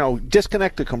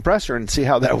disconnect the compressor and see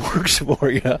how that works for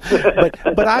you.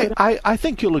 But I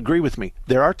think you'll agree with me.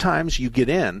 There are times you get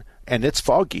in and it's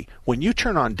foggy. When you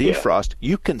turn on defrost,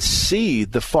 you can see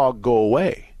the fog go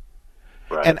away.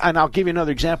 Right. And I'll give you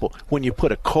another example. When you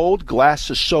put a cold glass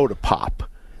of soda pop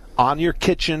on your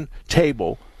kitchen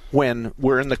table when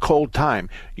we're in the cold time,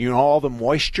 you know all the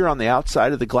moisture on the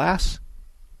outside of the glass?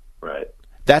 Right.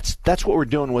 That's what we're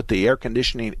doing with the air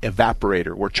conditioning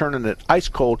evaporator. We're turning it ice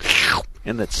cold,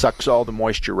 and it sucks all the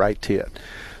moisture right to it.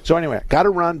 So anyway, I got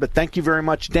to run, but thank you very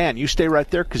much. Dan, you stay right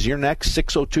there because you're next,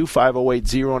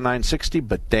 602-508-0960.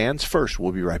 But Dan's first.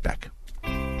 We'll be right back.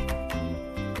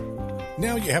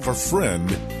 Now you have a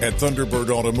friend at Thunderbird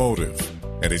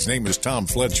Automotive, and his name is Tom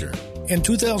Fletcher. In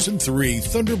 2003,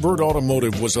 Thunderbird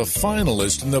Automotive was a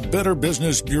finalist in the Better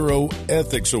Business Bureau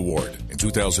Ethics Award. In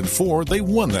 2004, they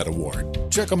won that award.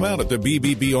 Check them out at the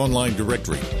BBB Online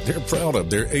Directory. They're proud of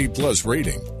their A+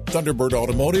 rating. Thunderbird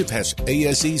Automotive has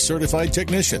ASE certified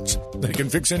technicians. They can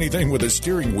fix anything with a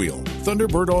steering wheel.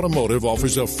 Thunderbird Automotive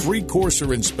offers a free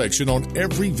Corsair inspection on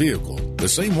every vehicle, the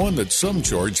same one that some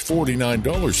charge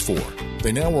 $49 for.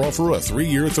 They now offer a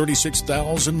 3-year,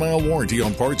 36,000-mile warranty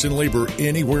on parts and labor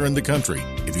anywhere in the country.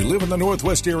 If you live in the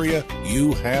Northwest area,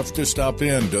 you have to stop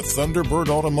in to Thunderbird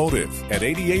Automotive at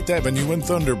 88th Avenue in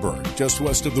Thunderbird, just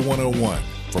west of the 101.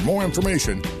 For more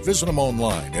information, visit them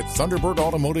online at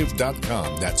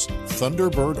ThunderbirdAutomotive.com. That's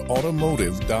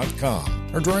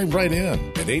ThunderbirdAutomotive.com. Or drive right in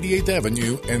at 88th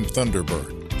Avenue in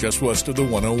Thunderbird, just west of the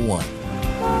 101.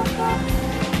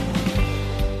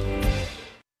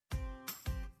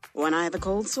 When I have a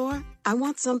cold sore, I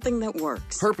want something that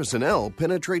works. Herpecin L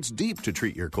penetrates deep to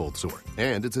treat your cold sore,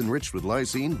 and it's enriched with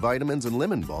lysine, vitamins, and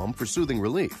lemon balm for soothing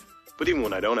relief. But even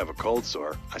when I don't have a cold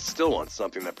sore, I still want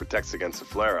something that protects against a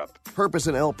flare-up.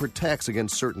 Herpecin L protects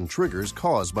against certain triggers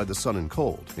caused by the sun and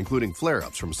cold, including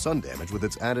flare-ups from sun damage with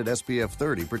its added SPF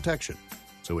 30 protection.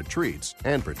 So it treats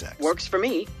and protects. Works for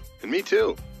me. And me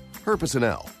too. Herpecin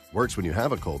L. Works when you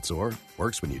have a cold sore,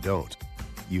 works when you don't.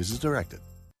 Use as directed.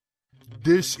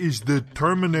 This is the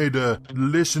Terminator.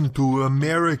 Listen to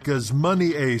America's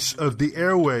money ace of the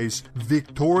airways,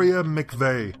 Victoria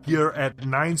McVeigh, here at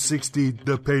 960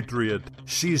 The Patriot.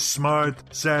 She's smart,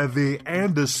 savvy,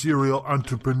 and a serial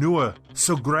entrepreneur.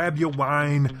 So grab your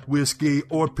wine, whiskey,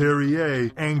 or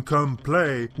Perrier and come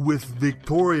play with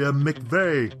Victoria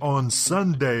McVeigh on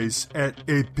Sundays at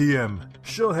 8 p.m.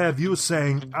 She'll have you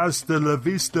saying "Hasta la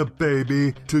vista,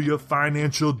 baby" to your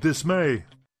financial dismay.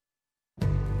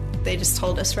 They just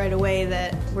told us right away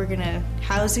that we're going to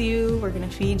house you, we're going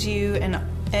to feed you, and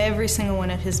every single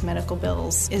one of his medical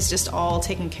bills is just all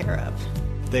taken care of.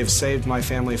 They've saved my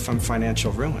family from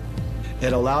financial ruin.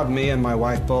 It allowed me and my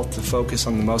wife both to focus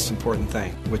on the most important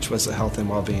thing, which was the health and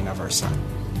well-being of our son.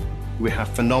 We have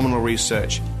phenomenal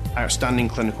research, outstanding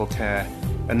clinical care,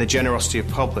 and the generosity of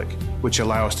public, which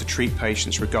allow us to treat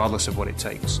patients regardless of what it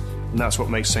takes. And that's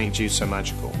what makes St. Jude so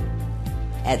magical.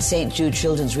 At St. Jude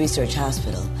Children's Research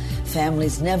Hospital,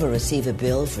 families never receive a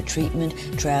bill for treatment,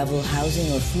 travel,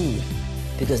 housing, or food,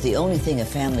 because the only thing a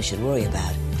family should worry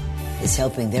about is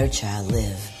helping their child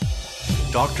live.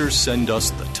 Doctors send us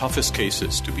the toughest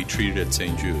cases to be treated at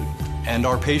St. Jude, and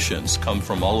our patients come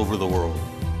from all over the world.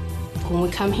 When we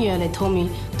come here, they told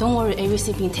me, don't worry,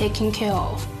 everything's being taken care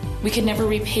of. We could never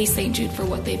repay St. Jude for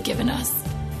what they've given us.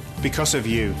 Because of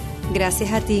you.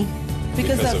 Gracias a ti.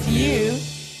 Because of you.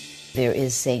 There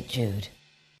is St. Jude.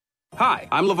 Hi,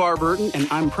 I'm LeVar Burton, and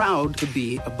I'm proud to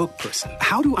be a book person.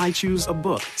 How do I choose a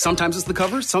book? Sometimes it's the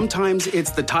cover, sometimes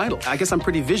it's the title. I guess I'm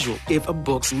pretty visual. If a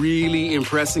book's really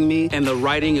impressing me and the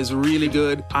writing is really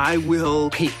good, I will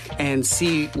peek and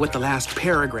see what the last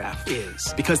paragraph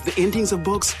is. Because the endings of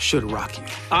books should rock you.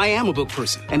 I am a book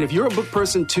person, and if you're a book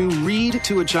person too, read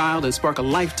to a child and spark a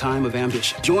lifetime of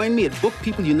ambition. Join me at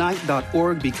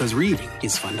bookpeopleunite.org because reading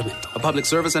is fundamental. A public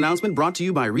service announcement brought to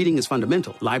you by Reading is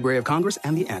Fundamental, Library of Congress,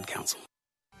 and the Ad Council.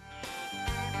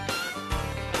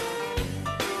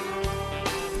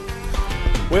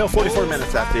 Well, 44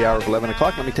 minutes after the hour of 11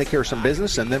 o'clock. Let me take care of some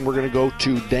business, and then we're going to go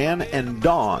to Dan and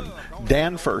Dawn.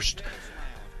 Dan first.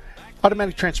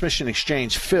 Automatic Transmission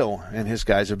Exchange, Phil and his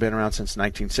guys have been around since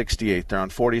 1968. They're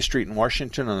on 40th Street in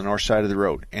Washington on the north side of the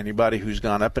road. Anybody who's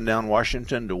gone up and down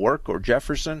Washington to work or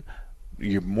Jefferson,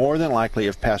 you more than likely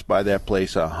have passed by that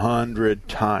place 100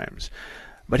 times.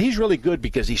 But he's really good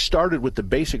because he started with the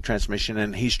basic transmission,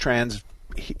 and his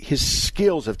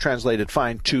skills have translated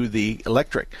fine to the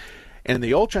electric. And in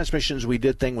the old transmissions, we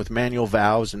did things with manual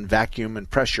valves and vacuum and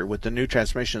pressure. With the new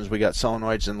transmissions, we got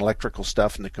solenoids and electrical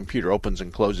stuff, and the computer opens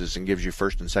and closes and gives you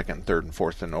first and second and third and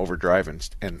fourth and overdrive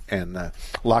and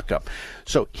lockup.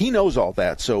 So he knows all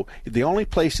that. So the only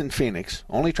place in Phoenix,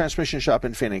 only transmission shop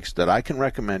in Phoenix that I can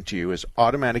recommend to you is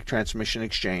Automatic Transmission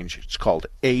Exchange. It's called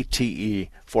ATE,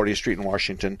 40th Street in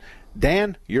Washington.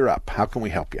 Dan, you're up. How can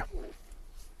we help you?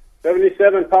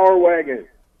 77 Power Wagon.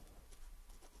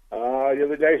 The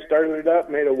other day, started it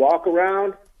up, made a walk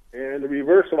around, and the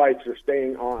reverse lights are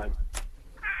staying on.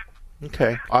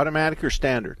 Okay. Automatic or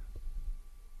standard?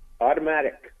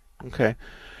 Automatic. Okay.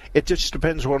 It just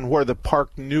depends on where the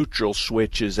park neutral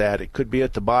switch is at. It could be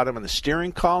at the bottom of the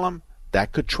steering column.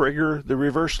 That could trigger the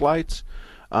reverse lights.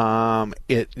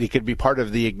 It could be part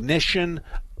of the ignition.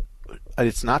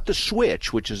 It's not the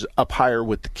switch, which is up higher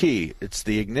with the key. It's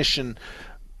the ignition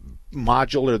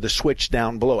module or the switch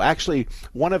down below. Actually,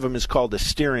 one of them is called the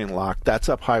steering lock. That's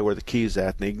up high where the key's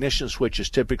at. And the ignition switch is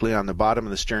typically on the bottom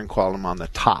of the steering column on the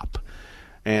top.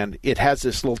 And it has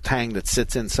this little tang that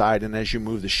sits inside, and as you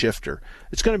move the shifter,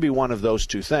 it's going to be one of those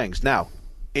two things. Now,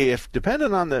 if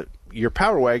depending on your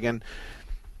Power Wagon,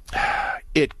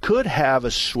 it could have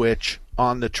a switch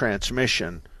on the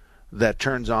transmission that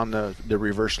turns on the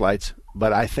reverse lights,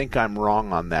 but I think I'm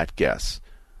wrong on that guess.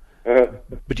 But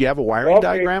do you have a wiring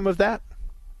diagram of that?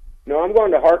 No, I'm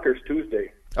going to Harker's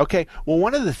Tuesday. Okay. Well,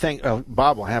 one of the things,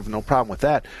 Bob will have no problem with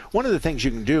that. One of the things you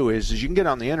can do is you can get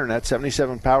on the internet,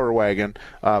 77 Power Wagon,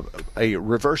 a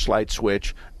reverse light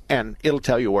switch, and it'll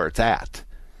tell you where it's at.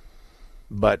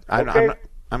 But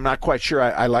I'm not quite sure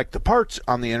I like the parts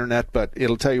on the internet, but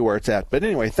it'll tell you where it's at. But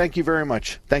anyway, thank you very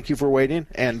much. Thank you for waiting.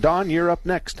 And Don, you're up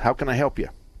next. How can I help you?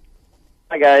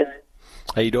 Hi, guys.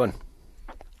 How you doing?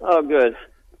 Oh, good.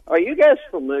 Are you guys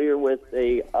familiar with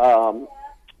the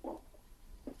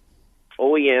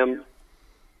OEM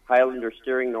Highlander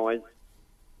steering noise?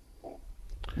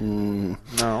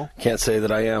 No. Can't say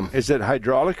that I am. Is it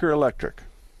hydraulic or electric?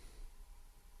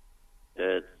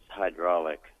 It's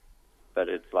hydraulic, but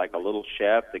it's like a little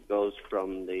shaft that goes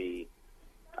from the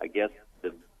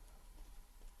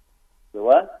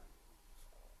what?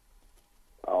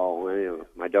 Oh, well,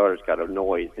 my daughter's got a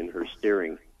noise in her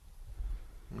steering.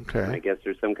 Okay. And I guess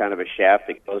there's some kind of a shaft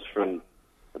that goes from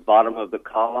the bottom of the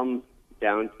column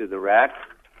down to the rack.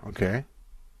 Okay.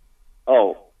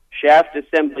 Oh, shaft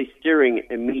assembly steering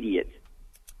intermediate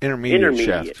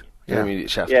shaft. Yeah. Intermediate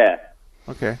shaft. Yeah.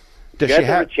 Okay. Does you guys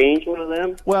ever change one of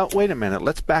them? Well, wait a minute.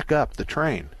 Let's back up the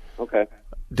train. Okay.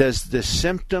 Does the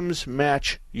symptoms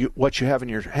match what you have in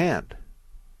your hand?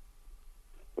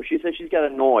 Well, she said she's got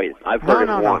a noise. I've heard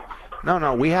it once.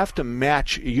 No, we have to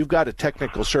match. You've got a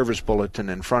technical service bulletin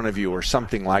in front of you or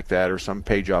something like that, or some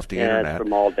page off the internet. Yeah, it's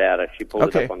from All Data. She pulled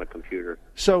it up on the computer.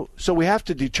 So we have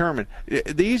to determine.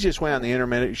 The easiest way on the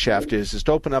intermediate shaft is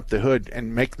to open up the hood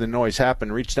and make the noise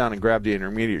happen, reach down and grab the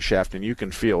intermediate shaft, and you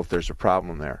can feel if there's a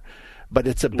problem there. But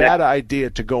it's a bad idea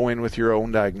to go in with your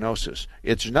own diagnosis.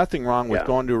 It's nothing wrong with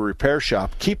going to a repair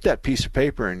shop. Keep that piece of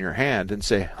paper in your hand and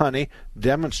say, honey,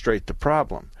 demonstrate the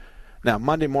problem. Now,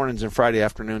 Monday mornings and Friday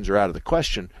afternoons are out of the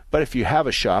question, but if you have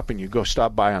a shop and you go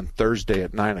stop by on Thursday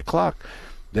at 9 o'clock,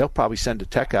 they'll probably send a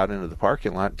tech out into the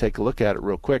parking lot and take a look at it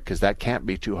real quick, because that can't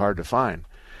be too hard to find.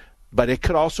 But it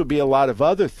could also be a lot of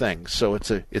other things, so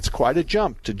it's quite a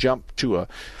jump to a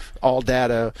all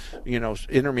data,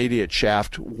 intermediate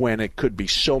shaft when it could be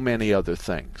so many other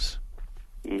things.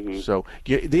 Mm-hmm. So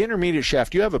the intermediate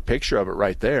shaft, you have a picture of it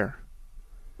right there.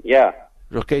 Yeah.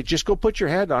 Okay, just go put your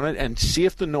hand on it and see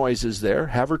if the noise is there.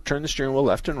 Have her turn the steering wheel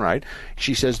left and right.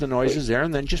 She says the noise is there,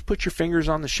 and then just put your fingers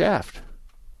on the shaft.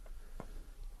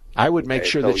 I would make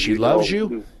sure that she loves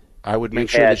you. I would make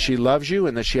sure that she loves you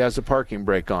and that she has the parking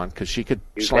brake on, because she could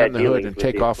slam the hood and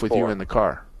take off with you in the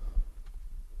car.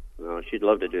 No, she'd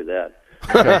love to do that.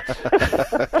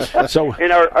 Okay. So,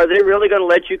 and are they really going to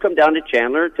let you come down to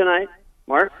Chandler tonight,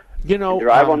 Mark? You know,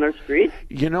 drive on their street?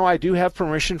 You know, I do have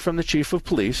permission from the chief of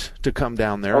police to come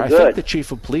down there. Oh, I think the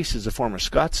chief of police is a former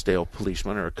Scottsdale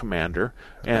policeman or a commander,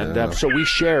 and so we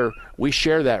share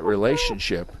that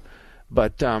relationship.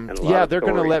 But yeah, they're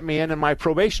going to let me in, and my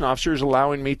probation officer is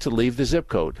allowing me to leave the zip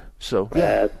code. So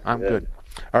yeah, I'm good.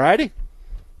 All righty.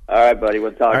 All right, buddy.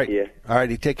 We'll talk to you. All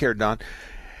righty. Take care, Don.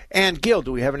 And, Gil,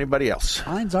 do we have anybody else?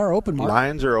 Lines are open, Mark.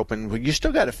 Lines are open. Well, you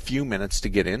still got a few minutes to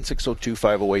get in.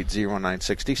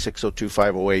 602-508-0960,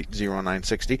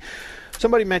 602-508-0960.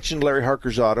 Somebody mentioned Larry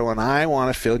Harker's Auto, and I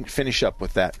want to finish up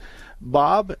with that.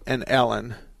 Bob and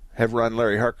Ellen have run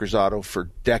Larry Harker's Auto for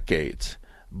decades.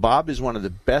 Bob is one of the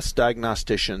best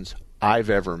diagnosticians I've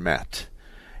ever met.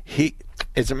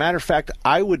 As a matter of fact,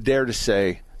 I would dare to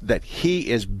say that he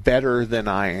is better than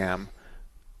I am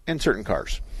in certain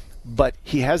cars. But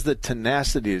he has the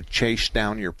tenacity to chase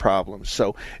down your problems.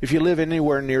 So if you live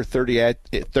anywhere near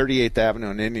 38th Avenue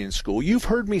and Indian School, you've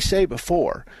heard me say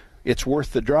before, it's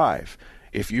worth the drive.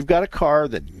 If you've got a car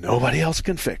that nobody else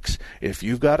can fix, if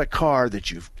you've got a car that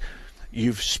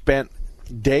you've spent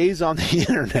days on the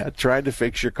internet trying to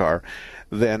fix your car,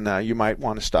 then you might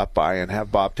want to stop by and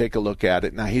have Bob take a look at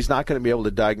it. Now, he's not going to be able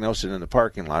to diagnose it in the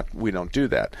parking lot. We don't do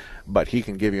that. But he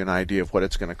can give you an idea of what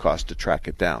it's going to cost to track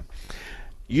it down.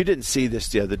 You didn't see this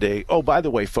the other day. Oh, by the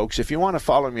way, folks, if you want to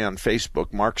follow me on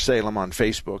Facebook, Mark Salem on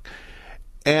Facebook,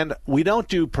 and we don't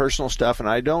do personal stuff, and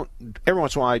every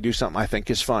once in a while I do something I think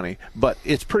is funny, but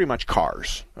it's pretty much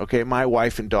cars. Okay, my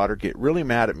wife and daughter get really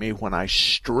mad at me when I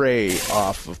stray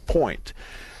off of point.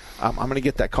 I'm going to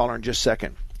get that caller in just a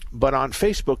second. But on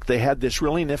Facebook, they had this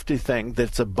really nifty thing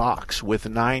that's a box with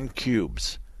 9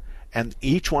 cubes. And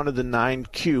each one of the 9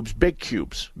 cubes, big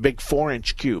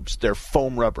 4-inch cubes, they're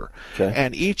foam rubber. Okay.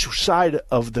 And each side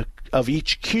of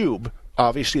each cube,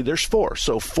 obviously there's 4.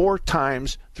 So 4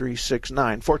 times 3, 6,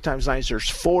 9. 4 times 9, there's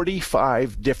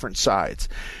 45 different sides.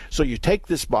 So you take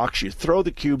this box, you throw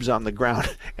the cubes on the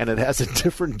ground, and it has a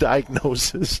different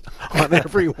diagnosis on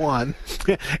every one.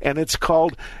 And it's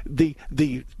called the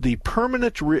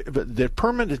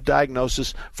permanent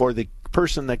diagnosis for the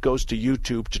person that goes to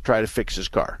YouTube to try to fix his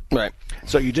car. Right.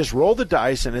 So you just roll the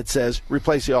dice and it says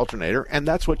replace the alternator, and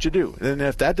that's what you do. And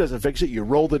if that doesn't fix it, you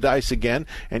roll the dice again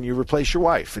and you replace your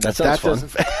wife. And that sounds fun.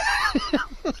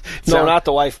 No, not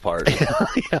the wife part.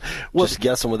 Yeah. Well, just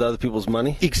guessing with other people's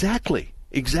money. Exactly.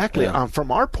 Yeah.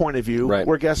 From our point of view, right.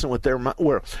 We're guessing with their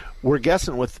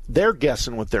they're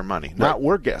guessing with their money, not right.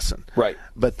 We're guessing. Right.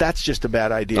 But that's just a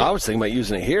bad idea. I was thinking about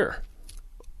using it here.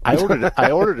 I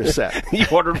ordered a set. You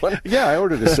ordered one? Yeah, I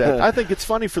ordered a set. I think it's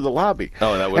funny for the lobby.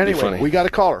 Oh, that would be funny. We got a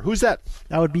caller. Who's that?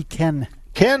 That would be Ken.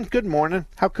 Ken, good morning.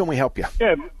 How can we help you?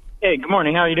 Good. Hey, good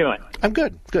morning. How are you doing? I'm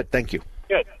good. Good, thank you.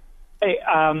 Good. Hey,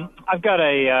 I've got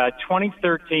a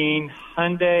 2013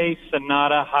 Hyundai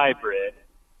Sonata Hybrid,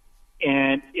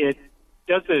 and it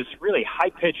does this really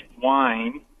high-pitched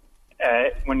whine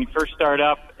when you first start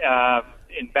up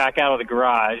and back out of the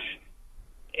garage,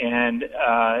 and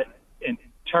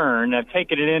turn. I've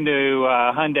taken it into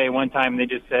Hyundai one time, and they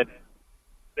just said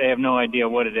they have no idea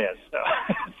what it is. So,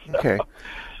 okay.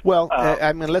 Well,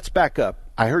 I mean, let's back up.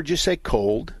 I heard you say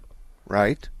cold,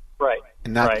 right? Right.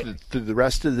 And not right. through the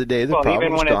rest of the day. The problem's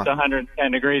even when gone. It's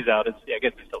 110 degrees out, I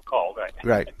guess it's still cold, right?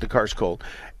 Right. The car's cold.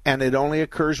 And it only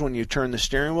occurs when you turn the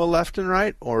steering wheel left and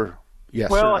right, or yes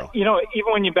or no? Well,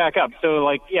 even when you back up. So,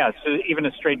 so even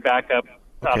a straight backup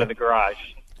out of the garage.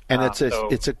 And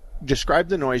describe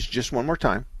the noise just one more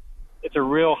time. It's a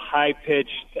real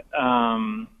high-pitched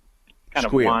kind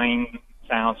squeal. of whine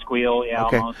sound, squeal,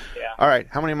 okay. Almost, yeah. All right.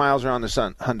 How many miles are on the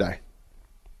Hyundai?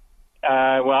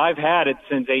 Well, I've had it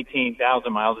since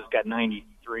 18,000 miles. It's got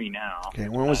 93 now. Okay.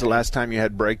 When was the last time you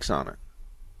had brakes on it?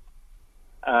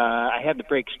 I had the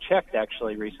brakes checked,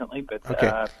 actually, recently, but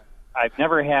okay. I've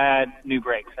never had new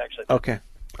brakes, actually. Okay.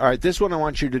 All right. This is what I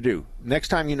want you to do. Next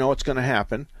time you know what's going to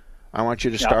happen, I want you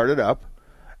to start it up,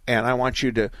 and I want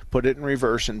you to put it in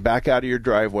reverse and back out of your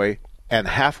driveway, and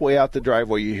halfway out the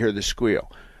driveway you hear the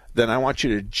squeal. Then I want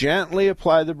you to gently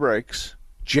apply the brakes,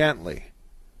 gently,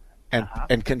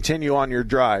 and continue on your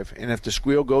drive. And if the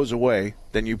squeal goes away,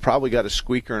 then you probably got a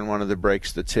squeaker in one of the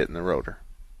brakes that's hitting the rotor.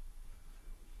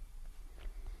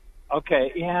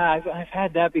 Okay, yeah, I've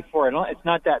had that before. It's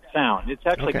not that sound. It's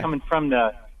actually coming from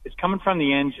the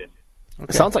engine. Okay.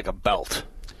 It sounds like a belt.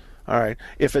 All right.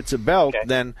 If it's a belt,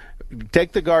 then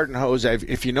take the garden hose.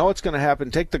 If you know what's going to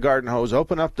happen, take the garden hose,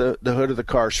 open up the hood of the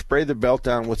car, spray the belt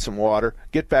down with some water,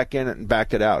 get back in it and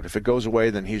back it out. If it goes away,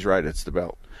 then he's right, it's the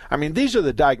belt. I mean, these are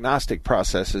the diagnostic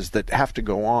processes that have to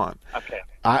go on. Okay.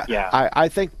 I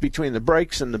think between the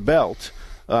brakes and the belt,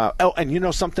 and you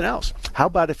know something else. How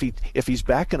about if he's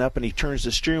backing up and he turns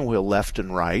the steering wheel left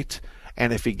and right,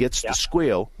 and if he gets the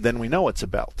squeal, then we know it's a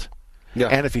belt. Yeah.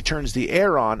 And if he turns the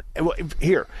air on,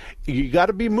 here, you got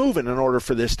to be moving in order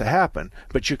for this to happen.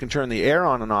 But you can turn the air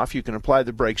on and off. You can apply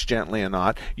the brakes gently and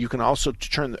not. You can also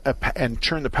turn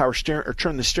the power steering or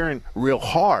turn the steering real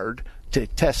hard to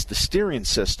test the steering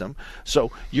system.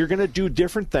 So you're going to do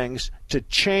different things to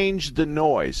change the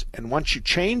noise. And once you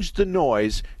change the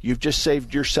noise, you've just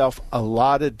saved yourself a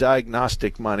lot of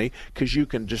diagnostic money because you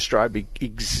can describe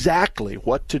exactly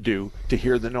what to do to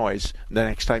hear the noise the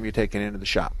next time you take it into the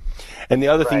shop. And the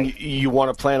other thing you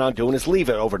want to plan on doing is leave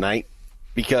it overnight.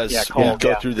 Because we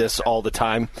go through this all the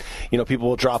time. You know, people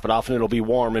will drop it off and it'll be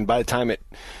warm, and by the time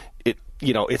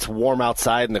it's warm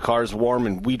outside and the car's warm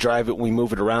and we drive it, we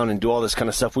move it around and do all this kind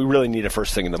of stuff, we really need it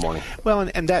first thing in the morning. Well,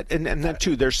 and that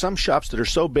too, there's some shops that are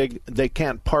so big they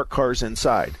can't park cars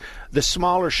inside. The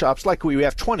smaller shops, like we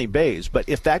have 20 bays, but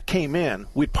if that came in,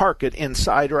 we'd park it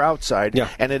inside or outside,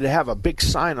 and it'd have a big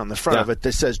sign on the front of it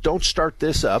that says, don't start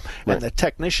this up, and the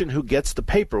technician who gets the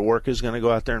paperwork is going to go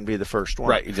out there and be the first one.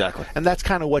 Right, exactly. And that's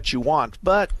kind of what you want,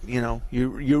 but, you know,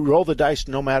 you roll the dice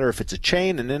no matter if it's a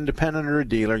chain, an independent, or a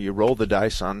dealer, you roll the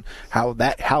dice on how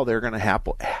they're going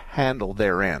to handle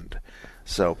their end.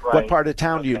 So what part of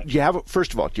town do you have?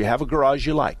 First of all, do you have a garage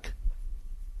you like?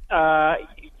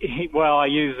 Well, I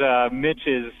use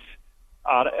Mitch's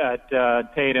at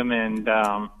Tatum and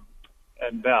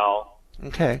Bell.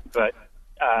 Okay. But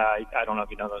I don't know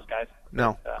if you know those guys.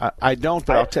 No, I don't.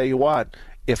 But I'll tell you what: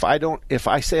 if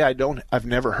I say I've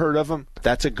never heard of them,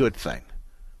 that's a good thing,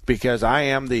 because I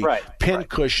am the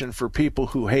pincushion for people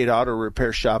who hate auto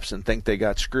repair shops and think they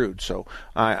got screwed. So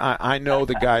I know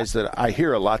the guys that I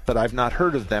hear a lot, but I've not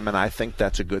heard of them, and I think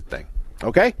that's a good thing.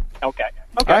 Okay. Okay.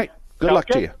 All right. Good luck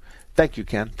to you. Thank you,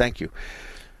 Ken. Thank you.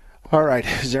 All right.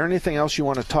 Is there anything else you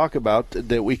want to talk about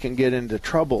that we can get into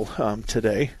trouble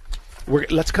today?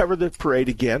 Let's cover the parade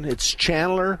again. It's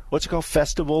Chandler, what's it called,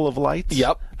 Festival of Lights?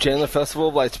 Yep, Chandler Festival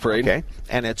of Lights Parade. Okay,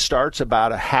 and it starts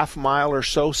about a half mile or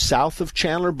so south of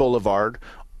Chandler Boulevard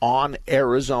on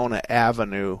Arizona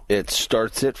Avenue. It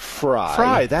starts at Fry.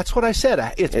 Fry, that's what I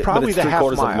said. It's probably the half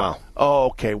mile. Of a mile. Oh,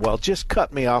 okay. Well, just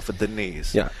cut me off at the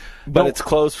knees. Yeah. But it's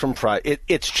closed from Fry.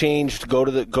 It's changed. Go to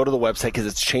the website because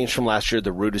it's changed from last year.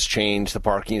 The route has changed. The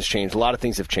parking has changed. A lot of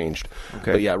things have changed.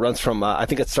 Okay. But yeah, it runs from. I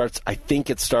think it starts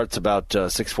about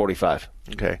 6:45.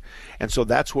 Okay, and so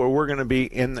that's where we're going to be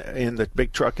in the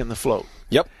big truck in the float.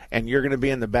 Yep. And you're going to be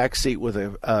in the back seat with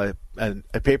a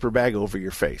paper bag over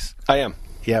your face. I am.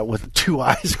 Yeah, with 2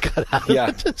 eyes cut out of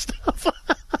it and stuff.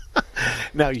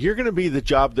 Now you're going to be the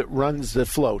job that runs the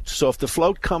float. So if the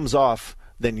float comes off,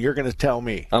 then you're going to tell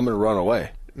me. I'm going to run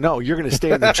away. No, you're going to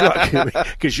stay in the truck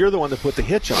because you're the one that put the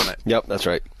hitch on it. Yep, that's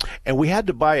right. And we had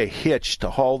to buy a hitch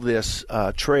to haul this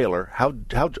trailer.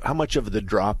 How much of the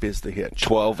drop is the hitch?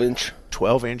 12-inch.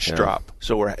 12-inch drop.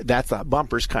 So the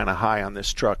bumper's kind of high on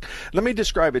this truck. Let me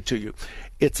describe it to you.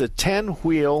 It's a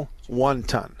 10-wheel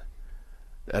 1-ton.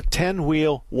 A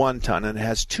 10-wheel 1-ton, and it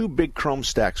has 2 big chrome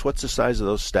stacks. What's the size of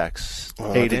those stacks?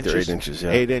 8 inches? 8 inches,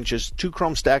 yeah. 8 inches. 2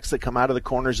 chrome stacks that come out of the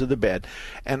corners of the bed.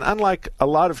 And unlike a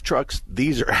lot of trucks,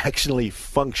 these are actually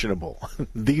functionable.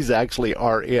 These actually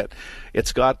are it.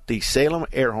 It's got the Salem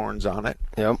air horns on it.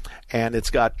 Yep. And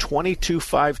it's got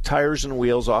 22.5 tires and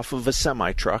wheels off of a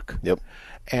semi-truck. Yep.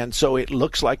 And so it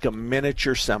looks like a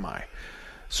miniature semi.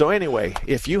 So anyway,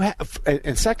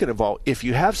 and second of all, if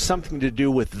you have something to do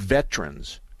with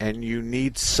veterans and you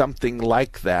need something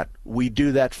like that, we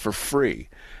do that for free.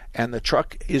 And the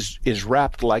truck is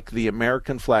wrapped like the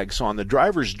American flag. So on the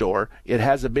driver's door, it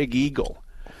has a big eagle.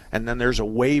 And then there's a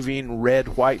waving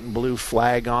red, white, and blue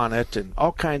flag on it and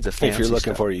all kinds of fancy stuff. If you're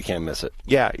looking for it, you can't miss it.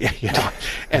 Yeah.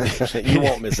 And you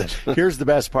won't miss it. Here's the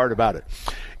best part about it.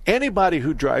 Anybody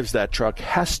who drives that truck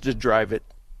has to drive it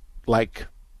like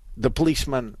the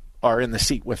policemen are in the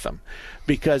seat with them.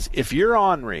 Because if you're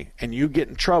ornery and you get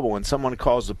in trouble and someone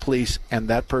calls the police and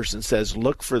that person says,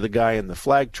 look for the guy in the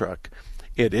flag truck,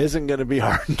 it isn't going to be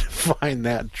hard to find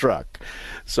that truck.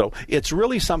 So it's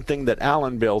really something that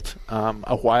Alan built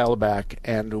a while back,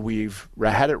 and we've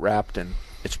had it wrapped, and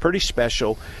it's pretty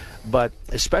special. But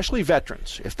especially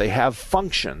veterans, if they have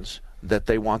functions, that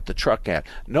they want the truck at.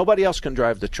 Nobody else can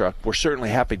drive the truck. We're certainly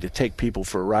happy to take people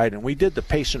for a ride, and we did the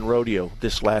Payson Rodeo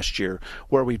this last year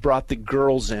where we brought the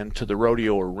girls into the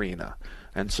rodeo arena.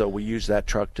 And so we use that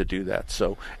truck to do that.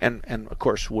 So, and of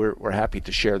course, we're happy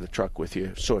to share the truck with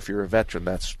you. So if you're a veteran,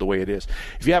 that's the way it is.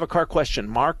 If you have a car question,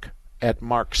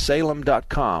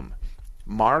 mark@marksalem.com.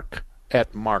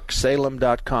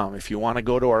 mark@marksalem.com. If you want to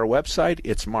go to our website,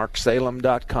 it's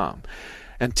marksalem.com.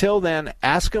 Until then,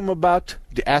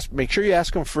 make sure you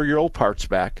ask them for your old parts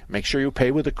back. Make sure you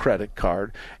pay with a credit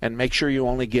card, and make sure you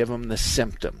only give them the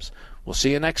symptoms. We'll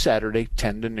see you next Saturday,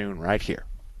 10 to noon, right here.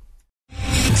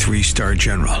 3-star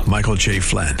General Michael J.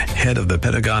 Flynn, head of the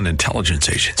Pentagon Intelligence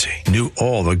Agency, knew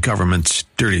all the government's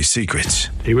dirty secrets.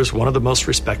 He was one of the most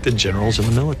respected generals in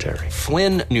the military.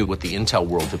 Flynn knew what the intel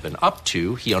world had been up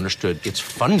to. He understood its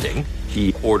funding.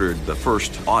 He ordered the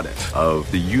first audit of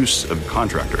the use of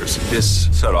contractors. This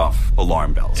set off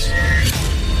alarm bells.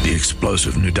 The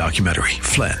explosive new documentary,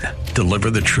 Flynn,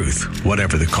 Deliver the Truth,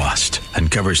 Whatever the Cost,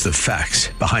 uncovers the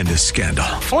facts behind this scandal.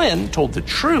 Flynn told the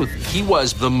truth. He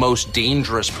was the most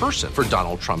dangerous person for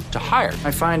Donald Trump to hire.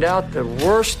 I find out the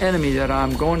worst enemy that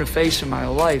I'm going to face in my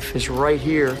life is right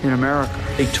here in America.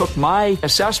 They took my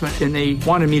assessment and they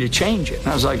wanted me to change it. And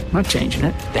I was like, I'm not changing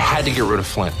it. They had to get rid of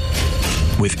Flynn.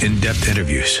 With in-depth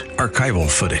interviews, archival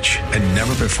footage, and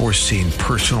never-before-seen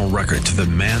personal records of the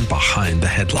man behind the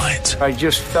headlines. I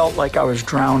just felt like I was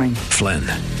drowning. Flynn,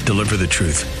 Deliver the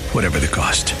Truth, Whatever the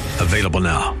Cost. Available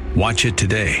now. Watch it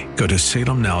today. Go to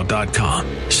salemnow.com.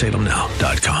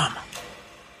 salemnow.com.